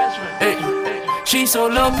best friend. Hey, she so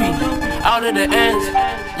low-key, out of the ends,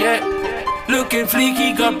 yeah. Looking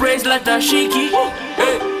fleeky, got braids like dashiki.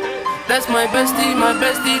 Hey, that's my bestie, my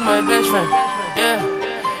bestie, my best friend. Yeah,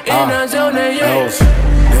 in the zone, yeah.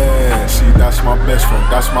 Yeah, see, that's my best friend,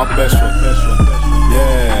 that's my best friend.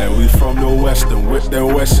 Yeah, we from the western, with the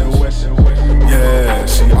western. Yeah,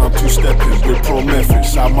 see, I'm two-stepping with Pro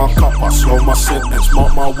Memphis. Out my cup, I slow my sentence.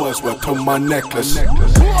 Mark my words, wet to my necklace.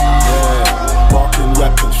 Yeah, rocking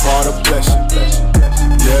weapons for the blessing.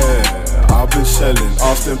 Yeah, I've been selling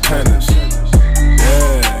lost in penance.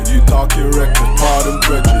 Yeah, you talking record, pardon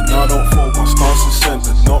brethren. I don't fall my stance is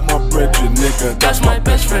centered, not my brethren, nigga. That's my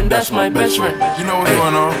best friend, that's my best friend. You know what's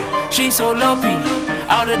going on? She's so lumpy,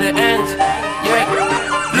 out of the ends. Yeah,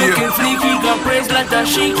 looking fleeky, got braids like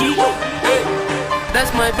dashiki. Hey,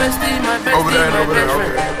 that's my bestie, my bestie, over there, my best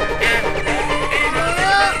friend.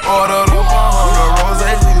 Order the rose,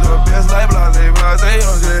 see the best like blase, blase,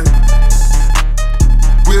 on jet.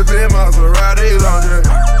 Whipping Maseratis on jet.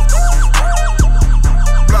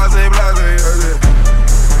 Blase, blase, on jet.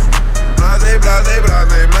 Blase, blase,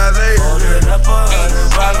 blase, blase. Holding up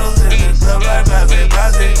 100 bottles in the club like blase,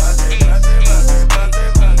 blase.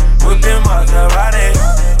 Whipping Maserati.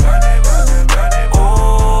 Oh,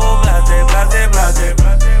 blase, blase, blase.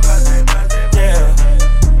 Yeah.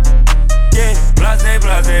 Yeah, blase,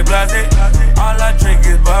 blase, blase. All I drink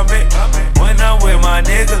is Bombay. When I'm with my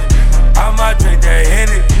niggas, I might drink that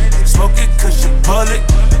Henny. Smoking cushion bullet.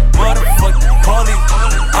 Motherfucking police.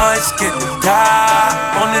 I ain't scared to die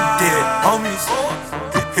on the dead homies.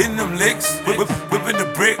 Hitting them licks, whipping the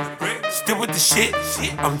brick. Still with the shit.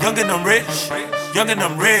 I'm young and I'm rich. Young and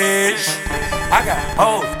I'm rich. I got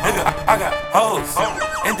hoes, nigga. I got hoes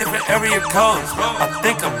in different area codes. I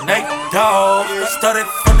think I'm Nate Dogg. Started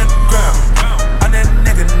from the ground. I'm that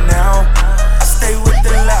nigga now. I stay with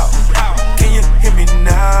the loud. Can you hear me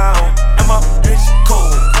now? And my bitch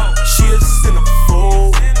cold. She a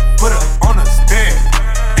centerfold. Put her on a stand,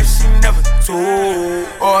 and she never told.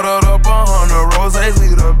 Ordered up 100 roses,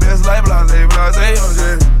 see the best like blase, blase, on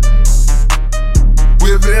jet.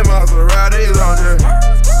 Whipping Maseratis on jet.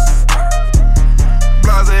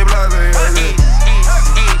 Blase, blase, on jet.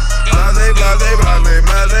 Blase, blase, blase,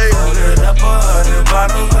 blase, on jet. Up 100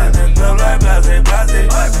 bottles in the club like blase, blase.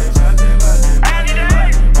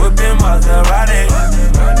 Whipping Maserati.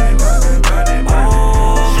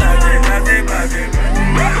 Oh, blase, blase, blase.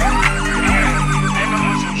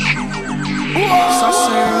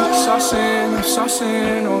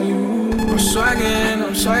 Saucing on you. I'm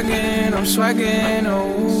swaggin',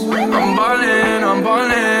 oh. I'm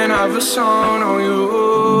ballin', I have a song on you.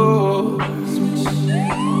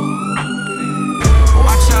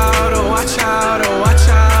 Watch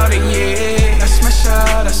out, yeah. I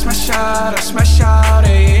smash out,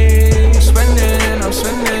 yeah. I'm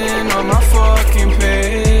spending on my fucking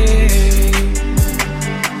pay.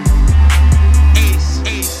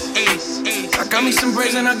 I got me some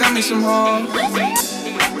braids and I got me some hoes.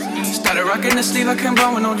 Started rocking the sleeve, I can't buy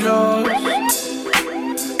with no jaws.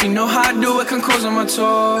 You know how I do it, can close on my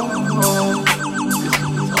toes.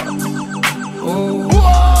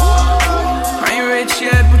 I ain't rich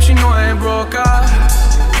yet, but you know I ain't broke.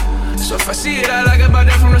 So if I see it, I like it, buy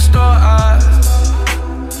that from the store.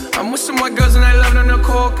 I'm with some white girls and I love them to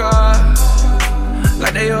coca.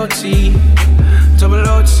 Like they OT, double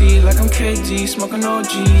OT, like I'm KD, smoking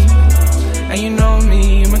OG. And you know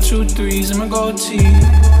me, my 2-3s and my gold tee.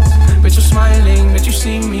 Bet you're smiling, bet you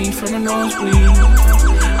see me from a nosebleed.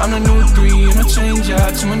 I'm the new 3 and I change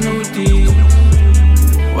out to my new D.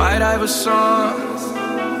 White Iverson.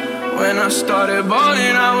 When I started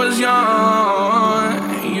balling, I was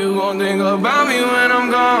young. You gon' think about me when I'm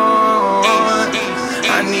gone.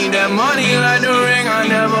 I need that money like the ring I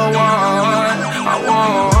never won. I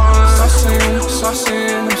want saucing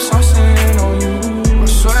on you.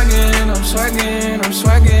 I'm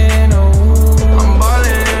swaggin', oh. I'm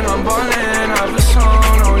ballin', I have a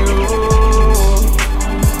song on you.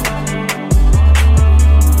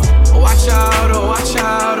 Watch out,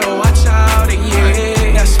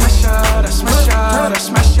 yeah. I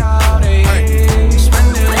smash out, yeah.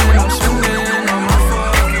 I'm spending on my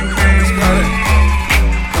fucking pants.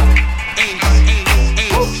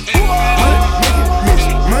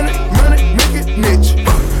 Money, make it niche.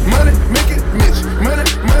 Money, make it niche. Money,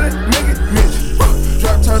 make it niche.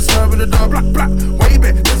 Drop top, slap in the door, block, way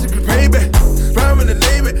back, that's a good payback. Rhyme in the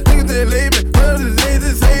label, niggas they label, run to the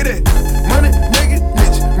ladies, say that. Money, make it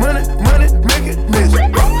niche. Money, make it niche.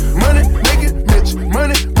 Money, make it niche.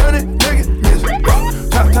 Money, make it niche.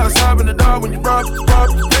 Drop top, slap in the door when you rob,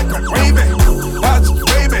 way back. Watch,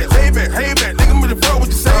 way back, lay back, hey back, nigga with the flow, what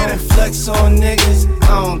you say that? Flex on niggas, I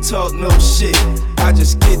don't talk no shit. I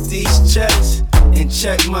just get these checks and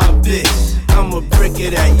check my bitch. I'ma brick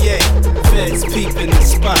it at Yay. Feds peeping the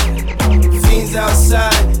spot. Fiends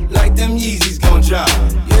outside like them Yeezys gon' drop.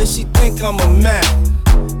 Yeah, she think I'm a Mac.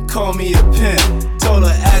 Call me a pimp. Told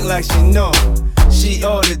her act like she know. she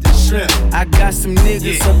ordered the shrimp. I got some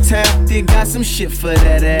niggas uptown, they got some shit for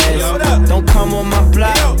that ass. Don't come on my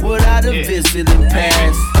block without a visiting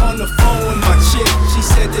pass. On the phone with my chick, she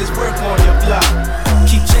said there's work on your block.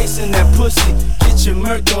 Keep chasing that pussy, get your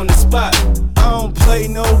murked on the spot. I don't play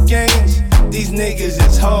no games, these niggas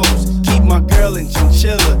is hoes. Keep my girl in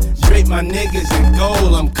chinchilla, drape my niggas in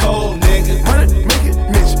gold. I'm cold, nigga. Money, make it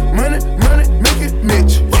Mitch. Money, make it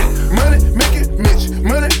Mitch. Money, make it Mitch.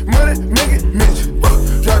 Money, make it Mitch.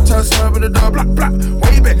 Drop top, slap in the door, block, block.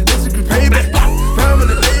 Way back, this is payback. Pound in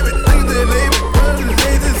the label, niggas they label. Pound in the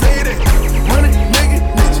days, say that. Money, make it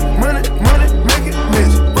Mitch. Money, make it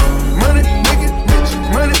Mitch. Money, make it Mitch.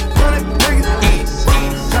 Money, make it Mitch.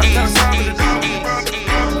 Drop top, slap in the door.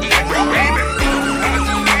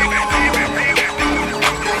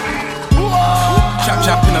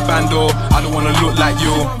 Chap in a bando, I don't wanna look like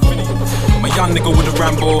you. My young nigga with a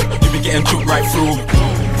Rambo, you be getting took right through.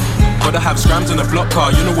 Gotta have scrams in a block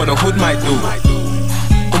car, you know what a hood might do.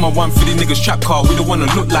 All my 150 niggas trap car, we don't wanna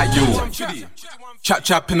look like you.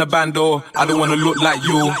 Chap in a bando, I don't wanna look like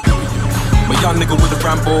you. My young nigga with a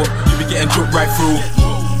Rambo, you be getting took right through.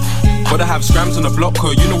 Gotta have scrams in a block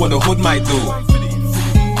car, you know what a hood might do.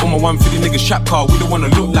 All my 150 niggas trap car, we don't wanna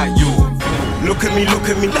look like you. Look at me,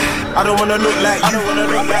 I don't wanna look like you.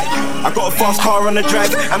 I got a fast car on the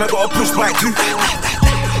drag, and I got a push bike too.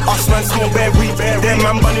 Us man smoke bare weed, them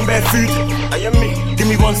man bunning bare food. I am me, give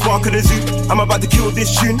me one spark of the zoo. I'm about to kill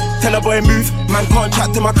this tune, tell a boy move. Man can't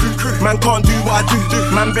chat to my crew, man can't do what I do.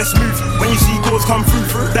 Man best move, when you see goals come through.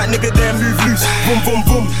 That nigga there move loose, boom boom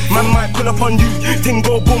boom. Man might pull up on you, ting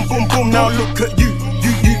go boom boom boom. Now look at you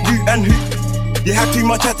and who. You have too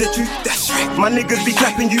much attitude, that's right. My niggas be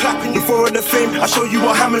clapping you. Before all the fame, I show you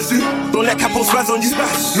what hammers do. Don't let Capo spaz on you.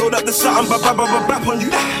 Load up the something, bap on you.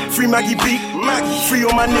 Free Maggie B, free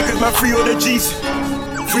all my niggas, man, free all the G's.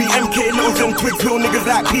 Free MK, loads and twig pill niggas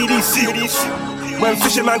like P.A.E.L. When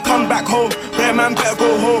fisherman come back home, bear man better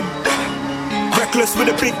go home. Reckless with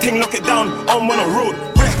a big thing, lock it down, on a road.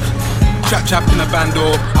 Chap in a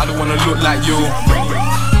bando, I don't wanna look like you.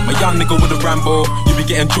 My young nigga with a Rambo, you be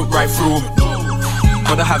getting took right through.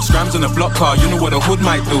 Gotta have scrams in a block car, you know what a hood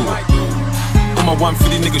might do. All my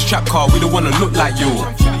 150 niggas trap car, we don't wanna look like you.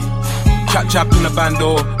 Chap in a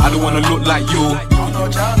bando, I don't wanna look like you.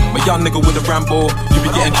 My young nigga with a Rambo, you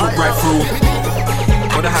be getting took right through.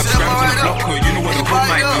 Gotta have scrams in a block car, you know what a hood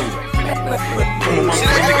might do. All my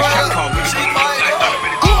 150 niggas trap car, we don't wanna look like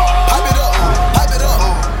you.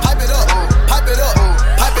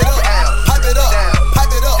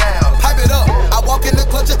 Walk in the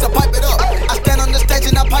club just to pipe it up. I stand on the stage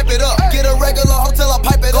and I pipe it up. Get a regular hotel, I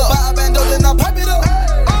pipe it up. Go buy a bando, then I pipe it up.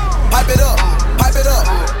 Pipe it up, pipe it up,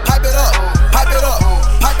 pipe it up, pipe it up,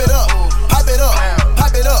 pipe it up, pipe it up,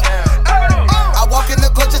 pipe it up. I walk in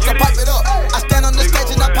the club just to pipe it up. I stand on the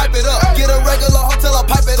stage and I pipe it up. Get a regular hotel, I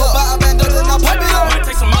pipe it up. Go buy a bando, then I pipe it up. Might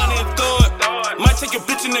take some money and throw it. Might take your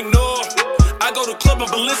bitch and ignore. I go to club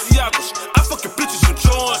in Balenciagas. I fuck your bitches from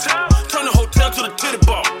joints. Turn the hotel to the titty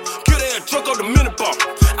bar. Truck on the minute bar.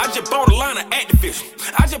 I just bought a line of activists.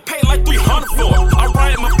 I just paid like $300 for it. I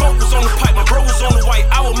ride my focus on the pipe, my bro was on the white.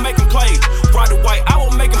 I will make him play. Ride the white, I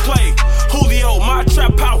will make him play. Julio, my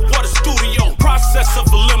trap house, water studio. Process of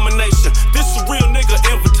elimination. This a real nigga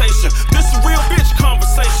invitation. This a real bitch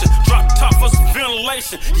conversation. Drop the top for some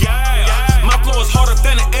ventilation. Yeah. My flow is harder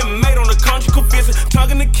than an MMA on the conjugal visit.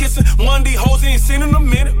 Tonguing and kissing. One of these hoes ain't seen in a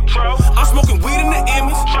minute. I'm smoking weed in the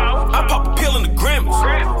image. I pop a pill in the Grammys.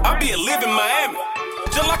 I be a live in Miami,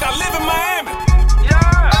 just like I live in Miami.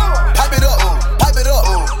 Yeah. Pipe it up, pipe it up,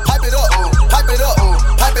 pipe it up, pipe it up,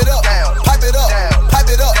 pipe it up, pipe it up, pipe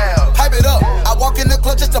it up, pipe it up. I walk in the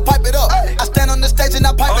club just to pipe it up. I stand on the stage and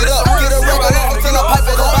I pipe it up. Get a regular hotel, I pipe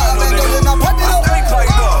it up. I bando, then I pipe it up.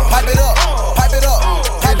 Pipe it up, pipe it up,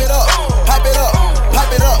 pipe it up, pipe it up,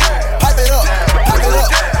 pipe it up, pipe it up, pipe it up.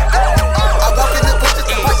 I walk in the club just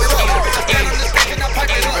to pipe it up. I stand on the stage and I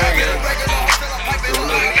pipe it up. Get a regular hotel, I pipe it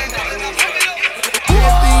up.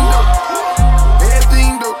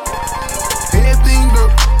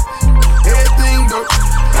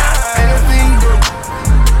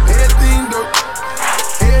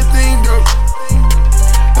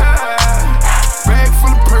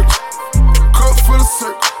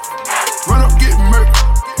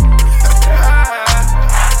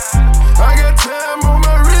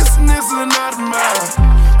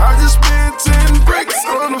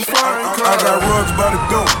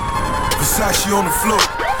 Versace on the floor,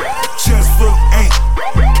 chest full of ink,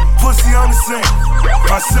 pussy on the sink,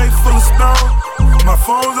 my safe full of stone, my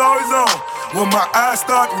phone's always on. When my eyes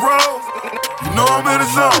start to roll, you know I'm in the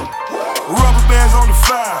zone. Rubber bands on the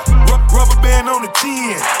 5, rubber band on the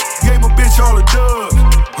 10, gave my bitch all the dubs.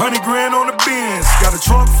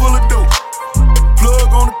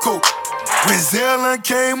 line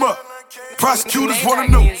came up. Prosecutors wanna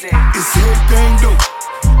know, is everything dope?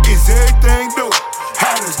 Is everything dope?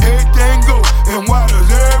 How does everything go? And why does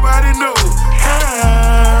everybody know?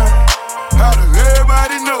 How does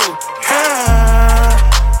everybody know?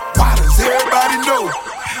 Why does everybody know?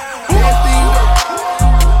 Everything dope.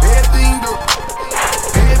 Everything dope.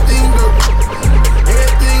 Everything dope.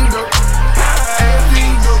 Everything dope.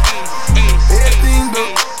 Everything dope. Everything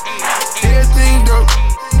dope. Everything dope.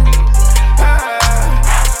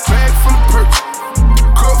 Bag for the perch.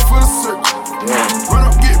 Cup for the search. Run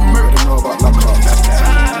up, get murdered. I know about luck.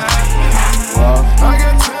 I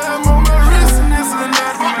got time on my wrist and this and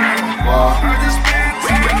that. I just spent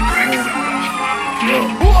time.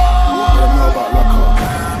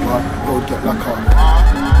 Road get locker,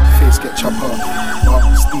 face get chopper,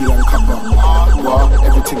 steel and copper,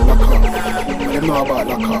 everything locker. What you know about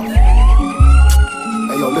locker?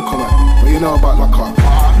 Hey yo, look on it. What you know about locker?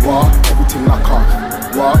 Everything locker.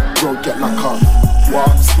 Road get locker.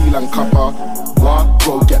 Steel and copper.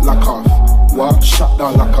 Road get locker. Shut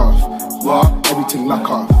down locker. Everything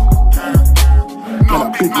locker. Man, a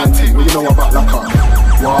big man thing. What you know about locker?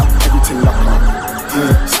 Everything locker.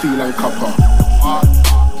 Steel and copper.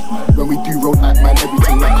 When we do road act, man,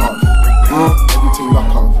 everything lock up. Everything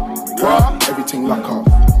lock up. Everything lock up.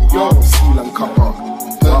 Yo, steel and copper.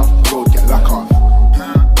 Road get lock up.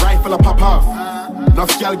 Rifle a pop off.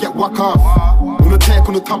 Enough gal get whack off. On the take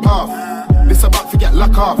on the top off. This about to get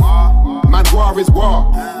lock off. Man, war is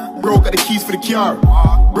war. Bro got the keys for the car.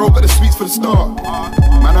 Bro got the sweets for the store.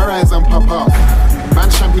 Man, I rise and pop off. Man,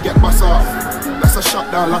 champy get bust off. That's a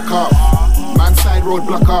shutdown lock off. Man, side road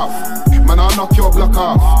block off. Man, I'll knock your block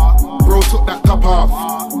off. Bro took that top off.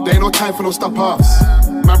 There ain't no time for no stop offs.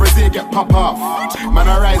 Man, Brazil get pop off. Man,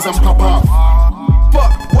 I rise and pop off.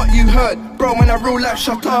 Fuck what you heard, bro, when I roll like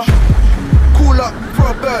shutter. Cool up for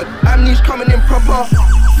a bird, amnesia coming in proper.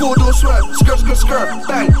 4-door swerve, skirt,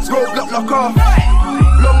 bang, roadblock lock off.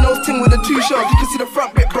 Long nose ting with the 2 shots, you can see the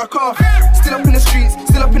front bit broke off. Still up in the streets,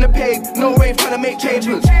 still up in the P.A.E.L, no rave trying to make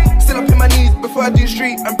changes. Still up in my knees before I do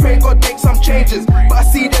street and pray God make some changes. But I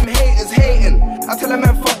see them haters hating, I tell a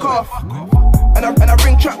man fuck off. And I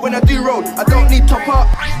ring track when I do road, I don't need top up.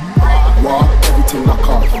 Everything lock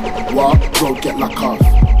off. Road get lock off.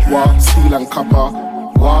 Steel and copper.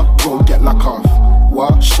 Road get lock off.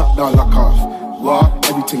 Shut down lock off.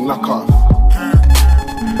 Everything lock off.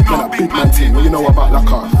 Man, a big man thing, what you know about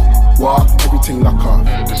lock off? Everything lock off.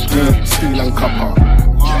 Steel and copper.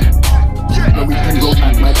 When we do road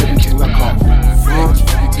act, man, everything lock off.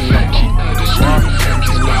 Everything lock off.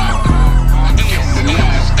 Everything lock off.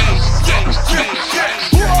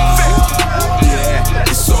 Yeah,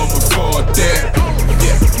 it's over for that.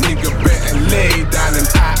 Yeah, nigga better lay down and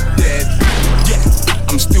act dead. Yeah,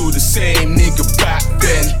 I'm still the same nigga back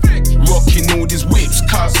then. Rocking all these whips,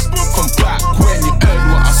 cuz come back when you heard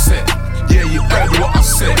what I said. Yeah, you heard what I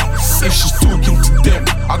said. If she's talking to them,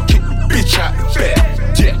 I'll kick the bitch out the bed.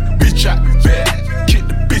 Yeah, bitch out the bed. Kick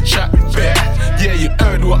the bitch out the bed. Yeah, you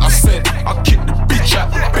heard what I said. I'll kick the bitch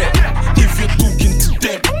out the bed. If you're talking to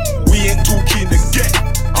them, we ain't talking again.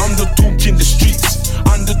 I'm the talk in the streets,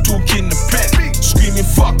 I'm the talk in the pen. Screaming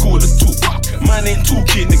fuck all the talk, man ain't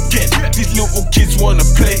talking again. These little kids wanna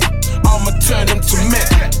play, I'ma turn them to men.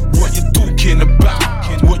 What you talking about?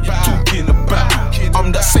 What you talking about?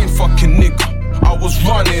 I'm that same fucking nigga, I was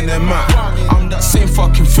running them out. I'm that same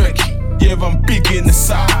fucking Fergie, yeah I'm big in the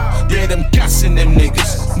south. Yeah them gassing them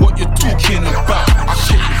niggas, what you talking about? I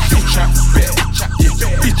kick the bitch out the bed, yeah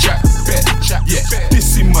bitch out the bed. Yeah,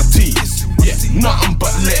 this in my teeth, yeah nothing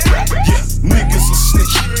but lead. Yeah, niggas are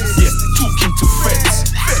snitching, yeah talking to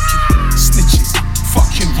feds. Snitches,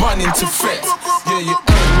 fucking running to feds. Yeah, you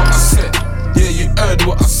heard what I said. Yeah, you heard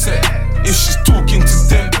what I said. If she's talking to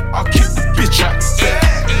them, I'll kick the bitch out the bed.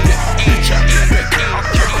 Yeah, bitch out the bed. I'll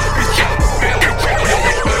kick the bitch out the bed. Yeah,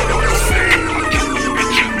 you heard what I said. I'll kick the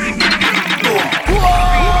bitch out the bed.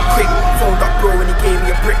 Quick, phoned up bro when he gave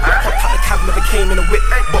me a brick. Hopped out the cab, never came in a whip.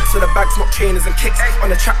 Box of the bags, not trainers and kicks. On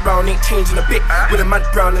the track round, ain't changing a bit. With a mad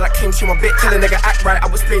brown and I came to my bit. Tell a nigga act right, I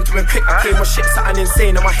was playing to him quick. I came on shit, something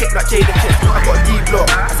insane on my hip like Jada Kiss. I got a D-block,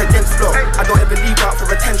 I said dense block. I don't ever leave out for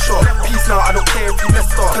a 10 shot. Peace now, I don't care if you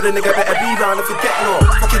messed up. Tell the nigga better be round if you get no.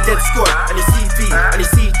 Fucking dead squad, and your CV, and your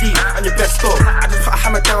CD, and your best stop. I just put a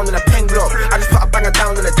hammer down and a pen block. I just put a banger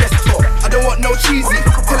down on a desktop. I don't want no cheesy,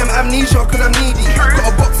 tell him amnesia cause I'm needy. Got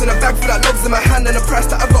a box and a bag full of logs in my hand and a price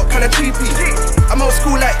that I got kinda cheapy. I'm old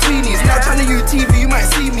school like tweenies, now trying to use TV, you might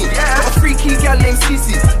see me. Got a freaky gal named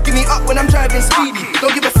Cece, give me up when I'm driving speedy.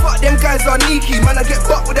 Don't give a fuck, them guys guys are sneaky. Man, I get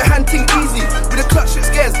bucked with a hand ting easy. With a clutch that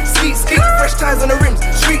scares, skeet, fresh tires on the rims,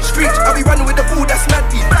 screech. I be running with the fool that's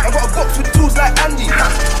snazzy. I got a box with tools like Andy.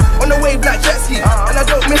 On the wave like jet ski, and I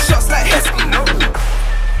don't miss shots like Heskey.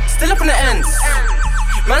 Still up in the ends,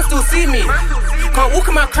 man still see me. Can't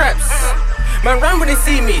walk in my craps, man run when they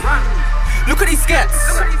see me. Look at these scats,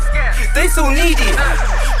 they so needy.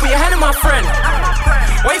 Put your hand on my friend,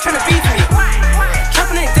 why you tryna beat me?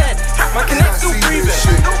 Trappin' ain't dead, my connect still breathing.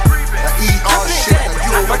 Trappin' ain't dead,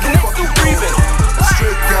 my connect still breathing.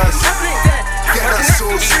 Straight guys, Trappin' ain't dead, get that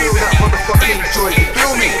soul, spill that motherfucking joy.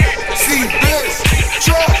 Feel me? See this,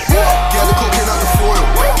 drop. Get the cocaine out the foil,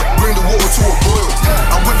 bring the water to a boil.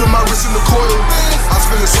 I'm whipping my wrist in the coil, I'm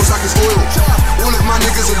spilling sauce like it's oil. All of my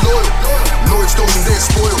niggas are loyal, no extortion, they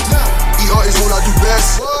spoiled. ER is all I do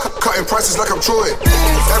best, cutting prices like I'm Troy.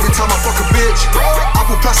 Every time I fuck a bitch, I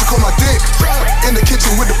put plastic on my dick. In the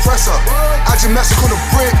kitchen with the presser, I gymnastic on the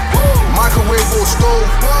brick. Microwave or stove,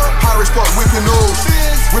 Pirates Park whipping nose.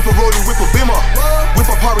 Whip a rollie, whip a bimmer, whip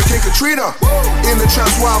a Hurricane Katrina. In the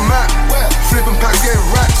traps where I'm at, flipping packs, getting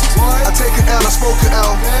racks. I take an L, I spoke an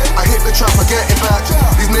L. I hit the trap, I get it back.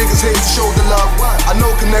 These niggas hate to show the love. I know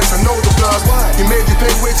connects, I know the blood. He made you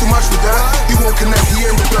pay way too much for that. He won't connect, he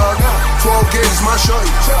ain't the blood. 12 gauge is my shorty.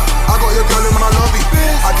 I got your girl in my lobby.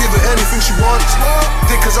 I give her anything she wants.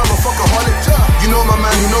 Dick cause I'm a fuckaholic. You know my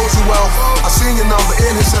man, he knows you well. I seen your number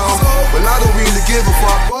in his helm. Well, I don't really give a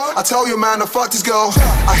fuck. I tell your man, I fucked his girl.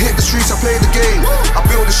 I hit the streets, I played the game. I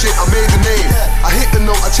built the shit, I made the name. I hit the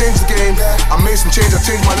note, I changed the game. I made some change, I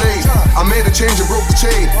changed my lane. I made a change and broke the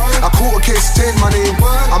chain. I caught a case, changed my name.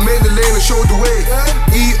 I made the lane and showed the way.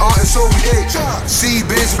 ER and so we ate. C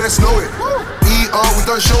biz, best know it. ER, we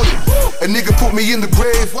done showed it. A nigga put me in the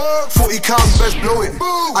grave. 40 counts, best blow it.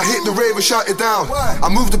 I hit the rave and shut it down.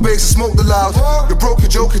 I moved the bass and smoked the loud. You broke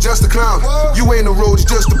your joke, you're just a clown. You ain't a road,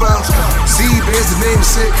 you're just a bounce. C biz, the name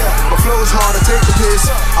is sick. My flow is hard, I take the piss.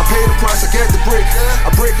 I pay the price, I get the brick. I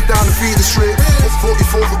break it down to feed the strip.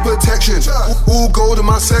 44 for protection. All go to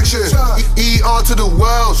my section. ER to the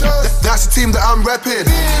world. That's the team that I'm repping.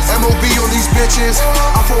 MOB on these bitches.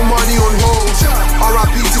 I throw money on hoes.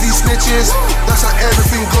 RIP to these snitches. That's how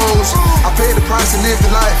everything goes. I pay the price to live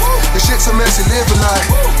the life. The shit's a mess, you live a life.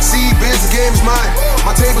 See, biz, the game's mine.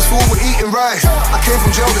 My table's full with eating right. I came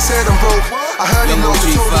from jail, they said I'm broke. I heard him know,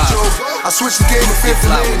 he told the joke. I switched the game in fifth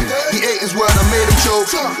lane. He ate his word, I made him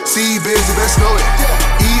choke. See, biz, the best know it.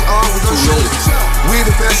 ER, we done show it. We're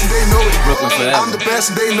the best and they know it. I'm the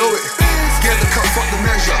best and they know it. Get the cup, fuck the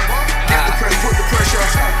measure. Get the press, put the pressure.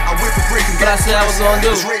 I whip a brick and get what I said I was gonna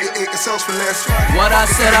do. What I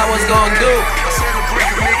said I was gonna do.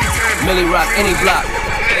 Millie Rock, any block.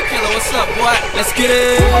 Hey, Killer, what's up, boy? Let's get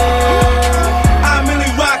it. I Millie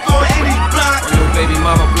Rock on any block. On your baby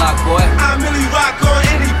mama block, boy. I Millie Rock on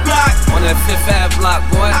any block. On that Fifth Ave block,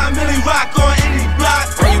 boy. I Millie Rock on any block.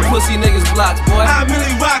 On you pussy niggas blocks, boy. I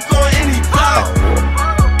Millie Rock on any block.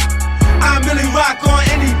 I Millie Rock on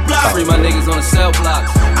any block. Free my niggas on the cell blocks.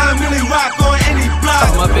 I Millie Rock on any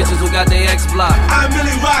block. My bitches who got their ex block. I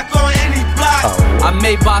Millie Rock on any block. I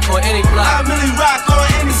made Bach on any block. I Millie Rock on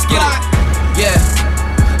any block. Yeah,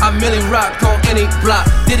 I Millie Rock on any block.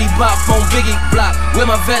 Diddy Bop on Biggie block. With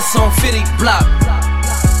my vest on Fitty block.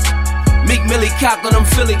 Meek Millie cocked on them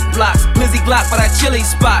Philly blocks. Blizzy Glock by that chili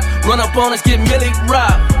spot. Run up on us, get Millie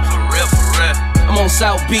robbed. For real, for real. I'm on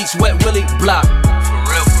South Beach, Wet Willie block. For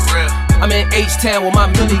real, for real. I'm in H-Town with my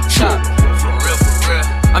Millie chop. For real, for real.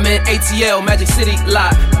 I'm in ATL, Magic City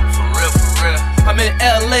lot. For real, for real. I'm in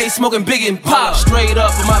LA smoking big and pop. Straight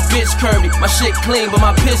up with my bitch curvy. My shit clean but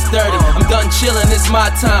my piss dirty. I'm done chillin', it's my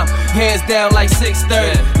time. Hands down like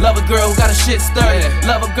 6:30. Love a girl who got a shit sturdy.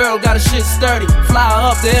 Love a girl who got a shit sturdy. Fly her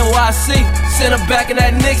up to NYC. Send her back in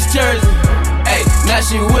that Knicks jersey. Hey, now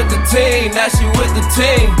she with the team. Now she with the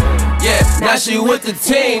team. Yeah, now she with the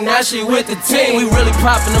team, now she with the team. We really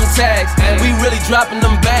poppin' them tags, we really dropping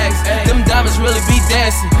them bags. Them diamonds really be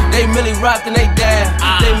dancing. They Millie rocked and they dab.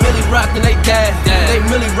 They Millie rocked and they dab. They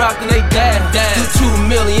Millie rocked and they dab. Do 2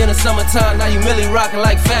 million in the summertime, now you Millie rockin'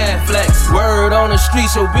 like Fan Flex. Word on the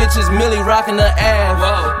streets, your bitches Millie rockin' the ab.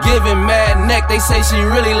 Giving mad neck, they say she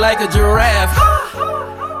really like a giraffe.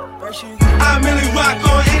 I Millie Rock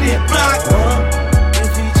on any block.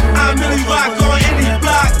 I Millie Rock on any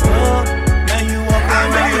block. Now you walk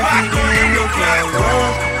around with me in your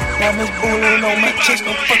flowers. Diamonds bullying on my chest,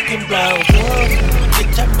 no fucking blouse.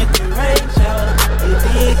 Bitch, I make it rain, shower. You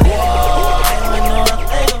dig that? And when all I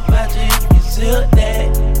think about you, you can seal that.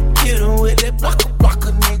 Hit 'em with that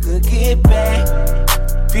blocker, nigga, get back.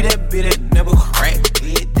 Feel that bit that never crack,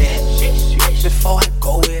 did that. Before I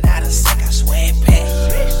go without a sack, I swear back.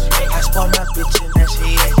 I spot my bitch and that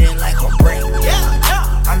she acting like a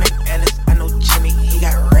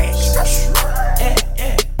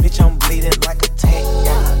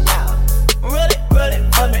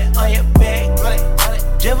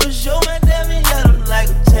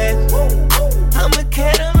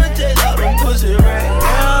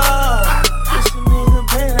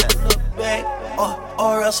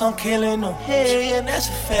else, I'm killing them. Hell yeah, that's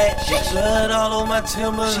a fact. She blood all over my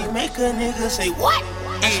timber. She make a nigga say, what?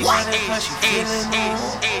 Why that cause she feeling them?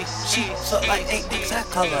 She suck like 8 dicks, I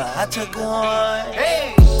call her, I took her on.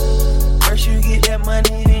 Hey! First you get that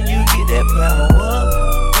money, then you get that power.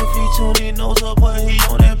 If he tuned his nose up, but he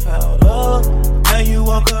on that powder. Now you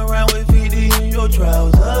walk around with VD in your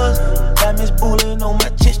trousers. Diamonds bullying on my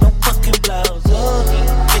chest, no fucking blouses.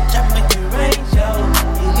 Bitch, I make it rain, yo.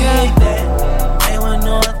 You need that. Ain't wanna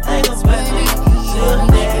know a thing about me. Still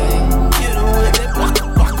that. Get her with that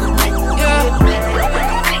blocker, make her get that.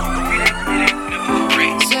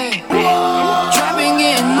 Trapping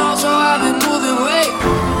getting old, so I've been moving weight.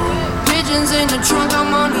 Pigeons in the trunk,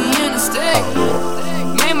 I'm on the interstate.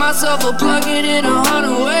 Made myself a plug it in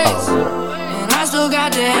 100 ways. And I still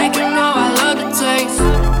got the ache, you know I love the taste.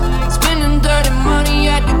 Spending dirty money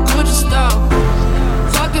at the Gucci store.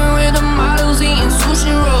 Fucking with the models, eating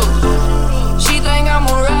sushi rolls. She think I'm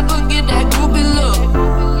a rapper, get that groupie look.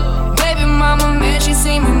 Baby mama, man, she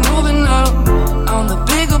see me moving up. On the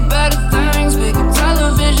bigger, better things, bigger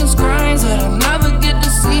television screens that I never get to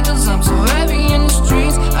see, cause I'm so heavy in the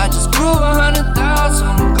streets. I just grew 100,000, so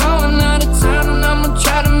I'm going out of town, and I'ma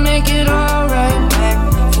try to make it alright back.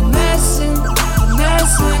 Finessing,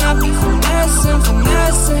 finessing, I be finessing,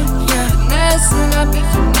 finessing, yeah. Finessing, I be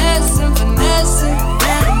finessing, finessing,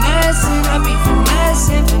 finessing, I be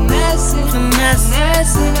finessing, finessing,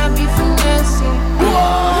 finessing, I be finessing.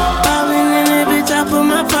 Ballin' in that bitch, I put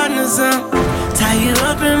my partners on. Tie you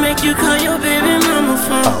up and make you call your baby mama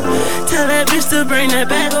phone. Tell that bitch to bring that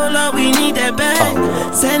bag, oh Lord, we need that bag.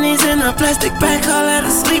 Sandy's in a plastic bag, call that a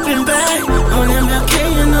sleeping bag. On MLK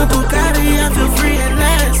in a Bugatti, I feel free at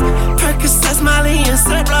last. Percocet, Molly, and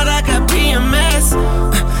Slap, Lord, I got PMS.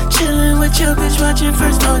 Chillin' with your bitch, watching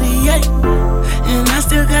First 48. And I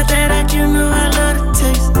still got that act, you know I love the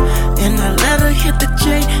taste. And I let her hit the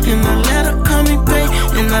J, and I let her call me babe.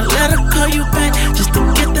 And I let her call you back, just to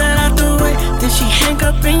get that out the way. Then she hang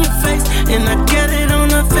up in your face, and I get it on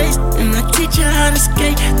her face. And I teach her how to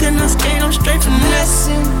skate, then I skate on straight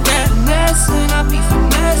finessing. Yeah, finessing, I be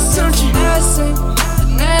finessing. Finessing,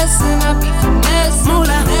 finessing, I be finessing.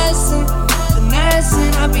 Finessing,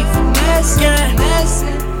 finessing, I be finessing. Yeah,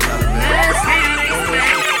 finessing, finessing.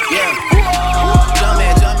 Yeah.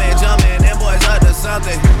 Jumpin', them boys up to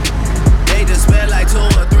something. They just spent like 2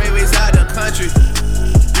 or 3 weeks out the country.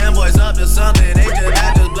 Them boys up to something, they just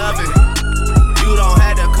not just bluffing. You don't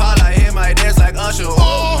have to call, I hear my dance like Usher.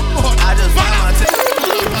 I just find my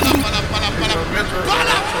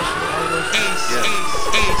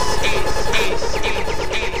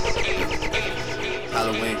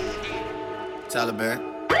Halloween. Taliban.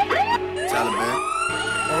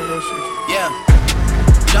 Yeah.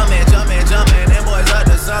 Jumpin', them boys up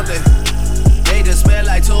to something. They just spent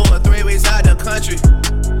like 2 or 3 weeks out the country.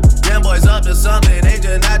 Them boys up to something, they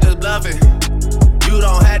just not just bluffing. You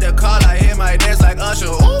don't have to call, I hear my dance like Usher.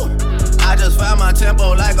 Ooh. I just found my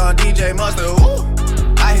tempo like on DJ Mustard. Ooh.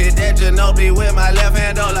 I hit that Ginobili with my left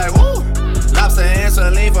hand up like woo. Lobster and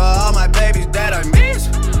saline for all my babies that I miss.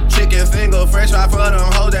 Chicken finger, fresh fry for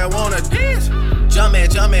them hoes that wanna dish. Jumpin',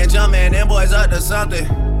 them boys up to something.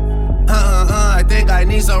 I think I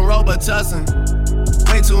need some Robitussin.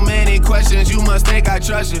 Way too many questions, you must think I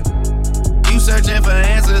trust you. You searching for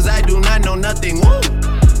answers, I do not know nothing. Woo.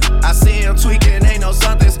 I see him tweaking, ain't no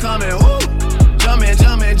something's coming. Woo. Jumpin',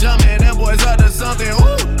 them boys up to something.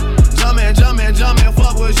 Woo. Jumpin',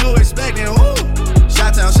 fuck what you expecting. Woo.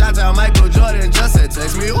 Shout out, Michael Jordan just said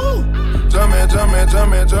text me. Woo. Jumpin'.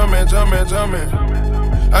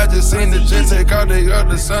 I just seen the jet take out, they up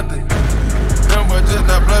to something. Them boys just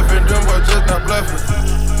not bluffing, Jumpin',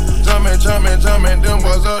 them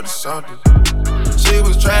boys up to something. She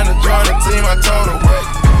was trying to join the team, I told her wait.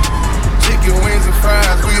 Chicken wings and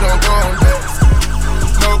fries, we don't go on that.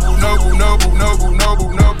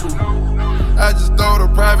 Noble. I just throw the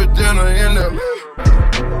private dinner in there.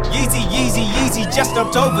 Yeezy, just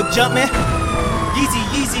jumped over, jumpin'.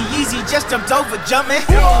 Yeezy, just jumped over, jumpin'.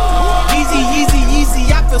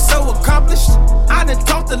 Yeezy, I feel so accomplished. I done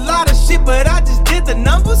talked a lot of shit, but I just did the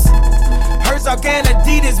numbers. Hers and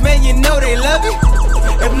Adidas, man, you know they love it.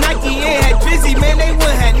 If Nike ain't had Drizzy, man, they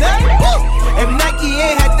wouldn't have nothing. If Nike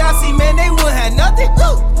ain't had Dossie, man, they wouldn't have nothing.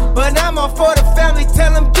 But I'm all for the family,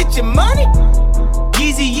 tell them get your money.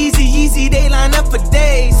 Yeezy, they line up for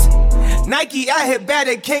days. Nike out here bad,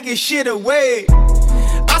 they can't get shit away.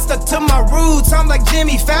 I stuck to my roots, I'm like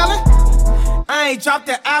Jimmy Fallon. I ain't dropped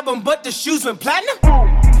the album, but the shoes went platinum.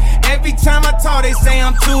 Every time I talk, they say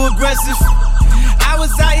I'm too aggressive. I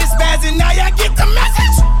was out here spazzing, now y'all get the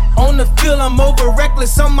message. On the field, I'm over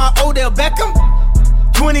reckless on my Odell Beckham.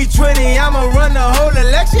 2020, I'ma run the whole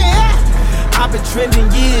election. I've been trending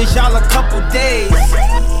years, y'all a couple days.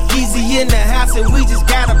 Easy in the house and we just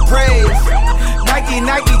gotta praise.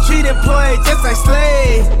 Nike treat employees just like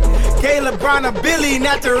slaves. Gay LeBron a Billy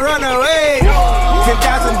not to run away. $10,000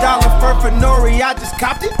 for Fenori, I just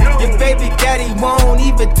copped it. Your baby daddy won't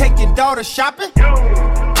even take your daughter shopping.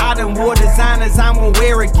 I done wore designers, I'm gonna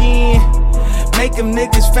wear again. Make them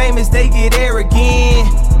niggas famous, they get air again.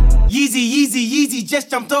 Yeezy, just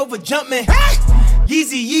jumped over jumping.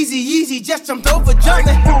 Yeezy, just jumped over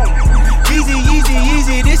jumping.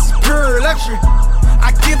 Yeezy, this is pure luxury.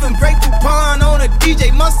 I give him great coupon on a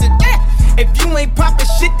DJ Mustard. If you ain't poppin'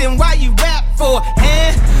 shit, then why you rap for?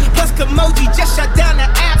 Plus Kamoji just shut down the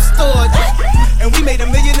app stores. And we made $1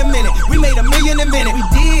 million a minute. We made $1 million a minute. We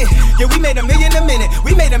did. Yeah, we made $1 million a minute.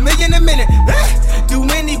 We made $1 million a minute. Do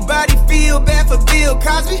anybody feel bad for Bill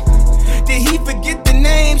Cosby? Did he forget the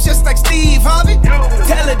names just like Steve Harvey?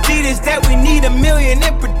 Tell Adidas that we need $1 million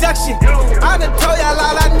in production. I done told y'all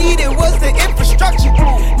all I needed was the infrastructure.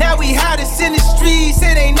 Now we hottest in the streets,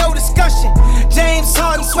 it ain't no discussion. James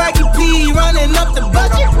Harden, Swaggy P running up the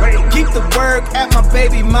budget. Keep the work at my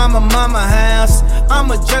baby mama house. I'm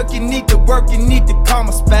a jerk, you need to work, you need to call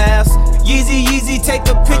my spouse. Yeezy, take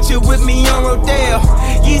a picture with me on Rodale.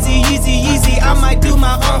 Yeezy, I might do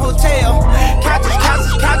my own hotel.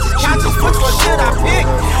 Couches, which one should I pick?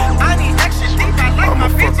 I need extra deep, I like my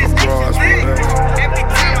bitches extra big. Every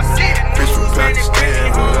time I see it, bitch from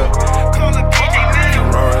Pakistan, call a PJ man,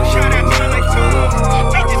 shout out to the club.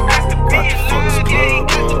 They just passed the P.A.E.L, yeah, ain't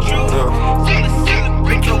got the truth.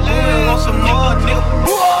 Break your woman, want some more, nigga.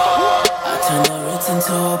 I turn the Ritz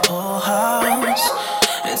into a pool house.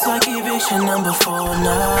 It's like eviction number 4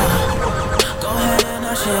 now. Go ahead and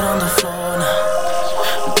that shit on the floor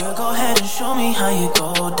now. Girl, go ahead and show me how you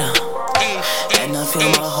go down. And I feel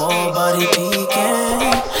my whole body peeking.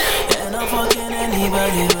 And I'm fucking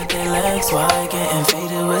anybody with their legs wide. Getting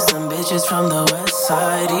faded with some bitches from the west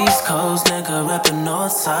side. East Coast, nigga reppin'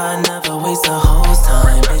 north side. Never waste a hoe's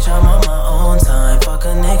time. Bitch, I'm on my own time. Fuck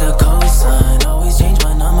a nigga cosign. Always change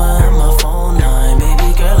my number and my phone line.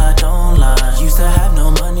 Baby girl, I don't lie. Used to have no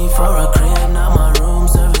money for a crib. Now my room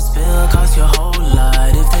service bill cost your whole lot.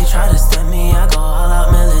 If they try to stem me, I go all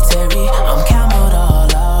out military. I'm camoed all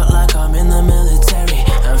out like I'm in the military.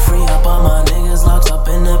 And free up all my niggas locked up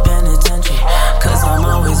in the penitentiary. Cause I'm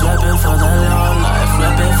always reppin' for the low life.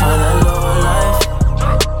 Reppin' for the low life.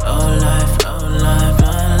 Low life, low life,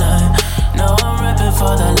 low life. No, I'm reppin'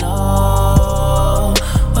 for the low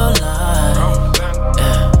life.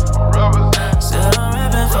 Yeah. Said I'm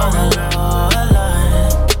reppin' for the low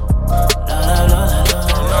life. Low life.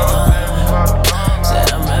 Said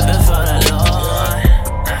I'm reppin' for the low life.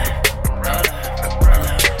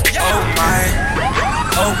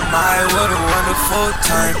 Oh my, what a wonderful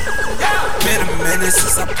time. Been a minute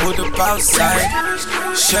since I pulled up outside.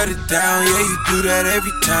 Shut it down, yeah, you do that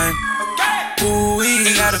every time. Ooh,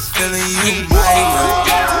 we got a feeling you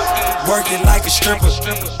might work it like a stripper.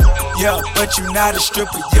 Yeah, but you not a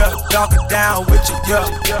stripper, yeah. Dog it down with you, yeah.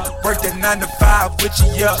 Work that 9 to 5 with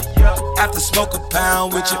you, yeah. After smoke a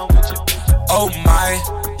pound with you. Oh my,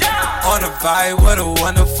 on a vibe, what a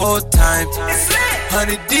wonderful time.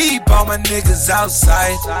 100 deep, all my niggas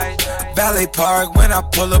outside. Valet Park when I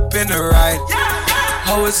pull up in the ride.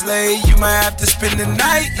 Oh, it's late, you might have to spend the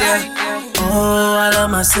night, yeah. Oh, I love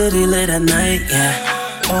my city lit at night, yeah.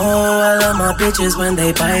 Oh, I love my bitches when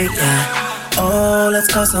they bite, yeah. Oh, let's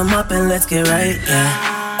call some up and let's get right,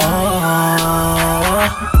 yeah. Oh,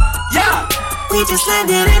 yeah. We just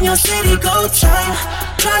landed in your city, go time.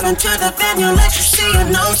 Driving to the venue, let you see her,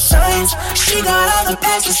 no signs. She got all the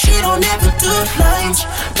passion, she don't ever do lines.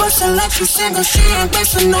 But she'll let you single, she ain't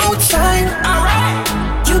wasting no time.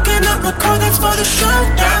 You cannot record, that's for the show,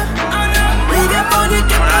 yeah. We got money,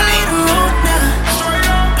 get the leader on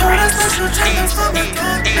now. Pour that special chickens from the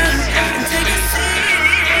cut now. And take a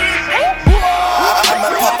seat. I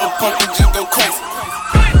might pop a punk and just go crazy.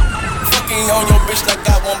 Fucking on your bitch like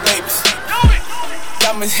I want babies.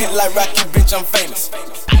 Diamonds hit like Rocky, bitch, I'm famous.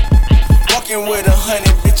 Walking with 100,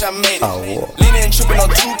 bitch, I made it. Leaning and tripping on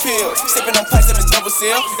 2 pills. Sipping on pipes at the double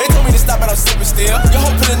seal. They told me to stop, but I'm sipping still. Your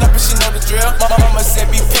hoe pulling up and she know the drill. My mama said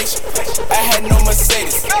be patient. I had no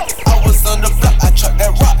Mercedes. I was on the block, I trucked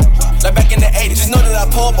that rock. Like back in the 80s. Just know that I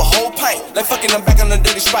pull up a whole pint. Like fucking I'm back on the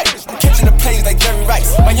dirty Sprite. I'm catching the plays like Jerry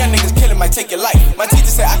Rice. My young niggas killing might take your life. My teacher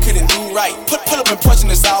said I couldn't do right. Pull up and punch and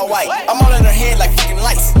it's all white. I'm all in her head like fucking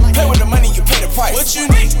lights. Play with the money, you pay the price. What you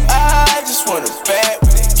need? I just want a bag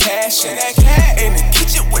with that cash in that in the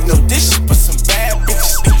kitchen with no dishes, but some bad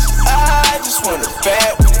bitches. I just want a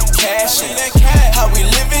bag with that cash in. How we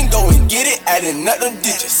living, go and get it, adding up them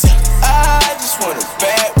digits. I just want a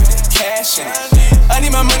bag with the cash in it. I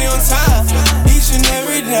need my money on time, each and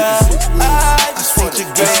every dime. I just want a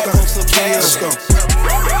bag with some cash in it.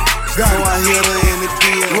 So I hit her in the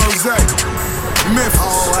DM. Rose, Memphis,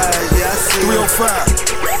 all eyes, yeah, I see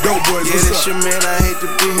 305, Dope Boys, yeah, what's this up? your man, I hate to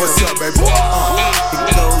be here. What's up, baby?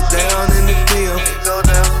 It goes down in the deal. It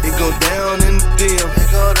go down in the deal. It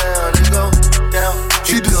go down.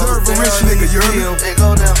 She deserve a rich nigga, you heard me?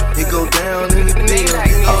 It go down in the deal.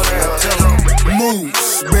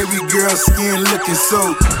 Moves, baby girl skin looking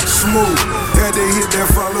so smooth. Had to hit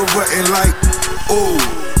that follow button like, ooh.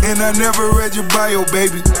 And I never read your bio,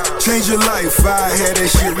 baby. Change your life, I had that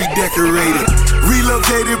shit redecorated.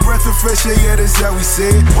 Relocated, breath of fresh air, yeah, that's how we say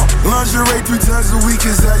it. Lingerie 3 times a week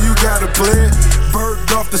is how you gotta play it. Bird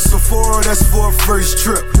off the Sephora, that's for a first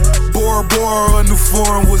trip. Bora Bora, a new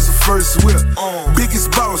foreign was the first whip. Biggest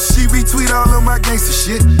boss, she retweet all of my gangster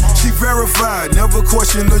shit. She verified, never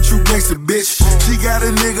question the true gangster bitch. She got a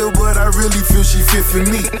nigga, but I really feel she fit for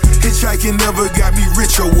me. Hitchhiking never got me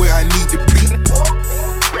rich or where I need to be.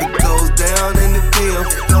 It goes down in the deal.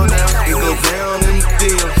 It go down in the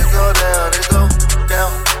deal.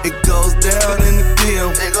 It goes down in the deal.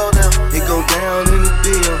 It go down in the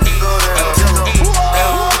deal.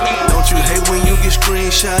 Don't you hate when you get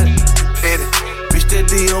screenshot? Bitch, that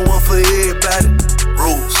deal one for everybody.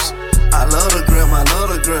 Rules. I love the gram.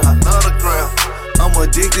 I'm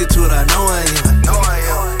addicted to it. I know I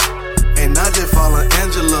am. And I just follow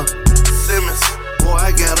Angela Simmons. Boy,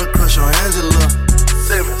 I got a crush on Angela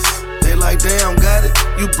Simmons. They like, damn, got it,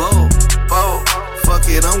 you bold. Fuck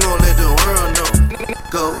it, I'm gon' let the world know.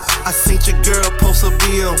 Go. I seen your girl post a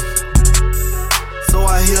BM, so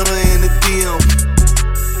I hit her in the DM.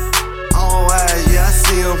 All eyes, yeah, I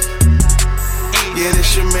see him. Yeah,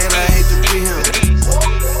 this your man, I hate to be him.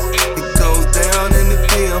 It goes down in the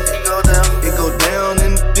DM. It go down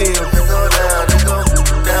in the DM. It goes down in the DM.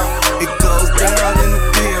 It goes down in the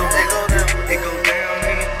DM.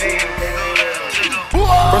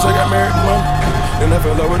 First I got married to money, then I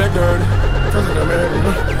fell in love with that dirty. First I got married to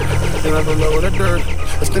money, then I fell in love with that dirty.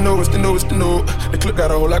 It's the new. The clip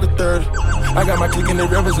got a hole like a 30. I got my clique and they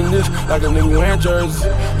represent this like a nigga wearing jerseys.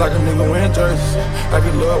 Like a love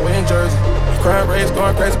wearing jersey. Crime rates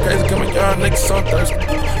going crazy, coming young niggas so thirsty.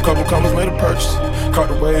 Couple commas made a purchase. Caught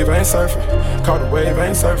the wave, ain't surfing.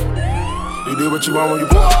 You do what you want when you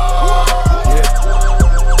pop. Yeah.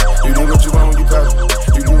 You do what you want when you pop.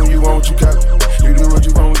 You do what you want when you got it. You do what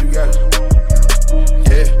you want when you got it.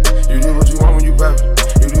 Yeah. You do what you want when you pop.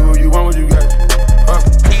 You do what you want when you got it.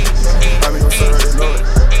 I be gon' serve they know it.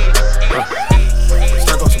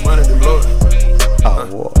 Stack on some money, they blow it.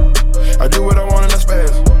 I do what I want and that's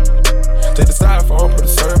fast. Take the styrofoam, put a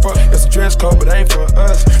syrup up. It's a dress code, but ain't for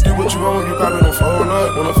us. Do what you want when you probably don't fold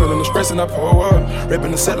up. When I'm feeling the stress and I pull up.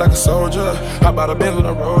 Ripping the set like a soldier. How about a Benz when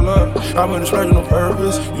I roll up? I'm in the splurging on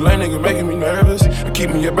purpose. You lame niggas making me nervous. And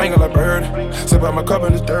keep me a banger like bird. Sip out my cup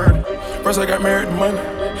and it's dirty. First I got married to money,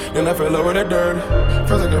 then I fell in love with that dirty.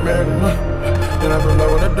 First I got married to money, then I fell in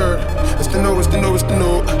love with that dirty. It's the new.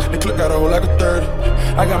 The clip got a hole like a 30.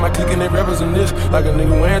 I got my clique and they represent this like a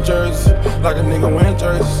nigga wearing jerseys. Like a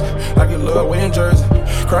love wearing jersey.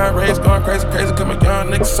 Crime rates going crazy, coming young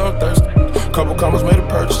niggas so thirsty. Couple commas made a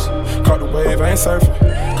purchase. Caught the wave, ain't surfing.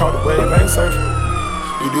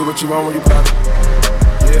 You do what you want when you pop it.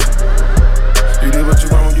 Yeah. You do what you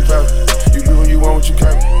want when you pop it. You do what you want when you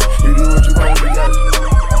cap it.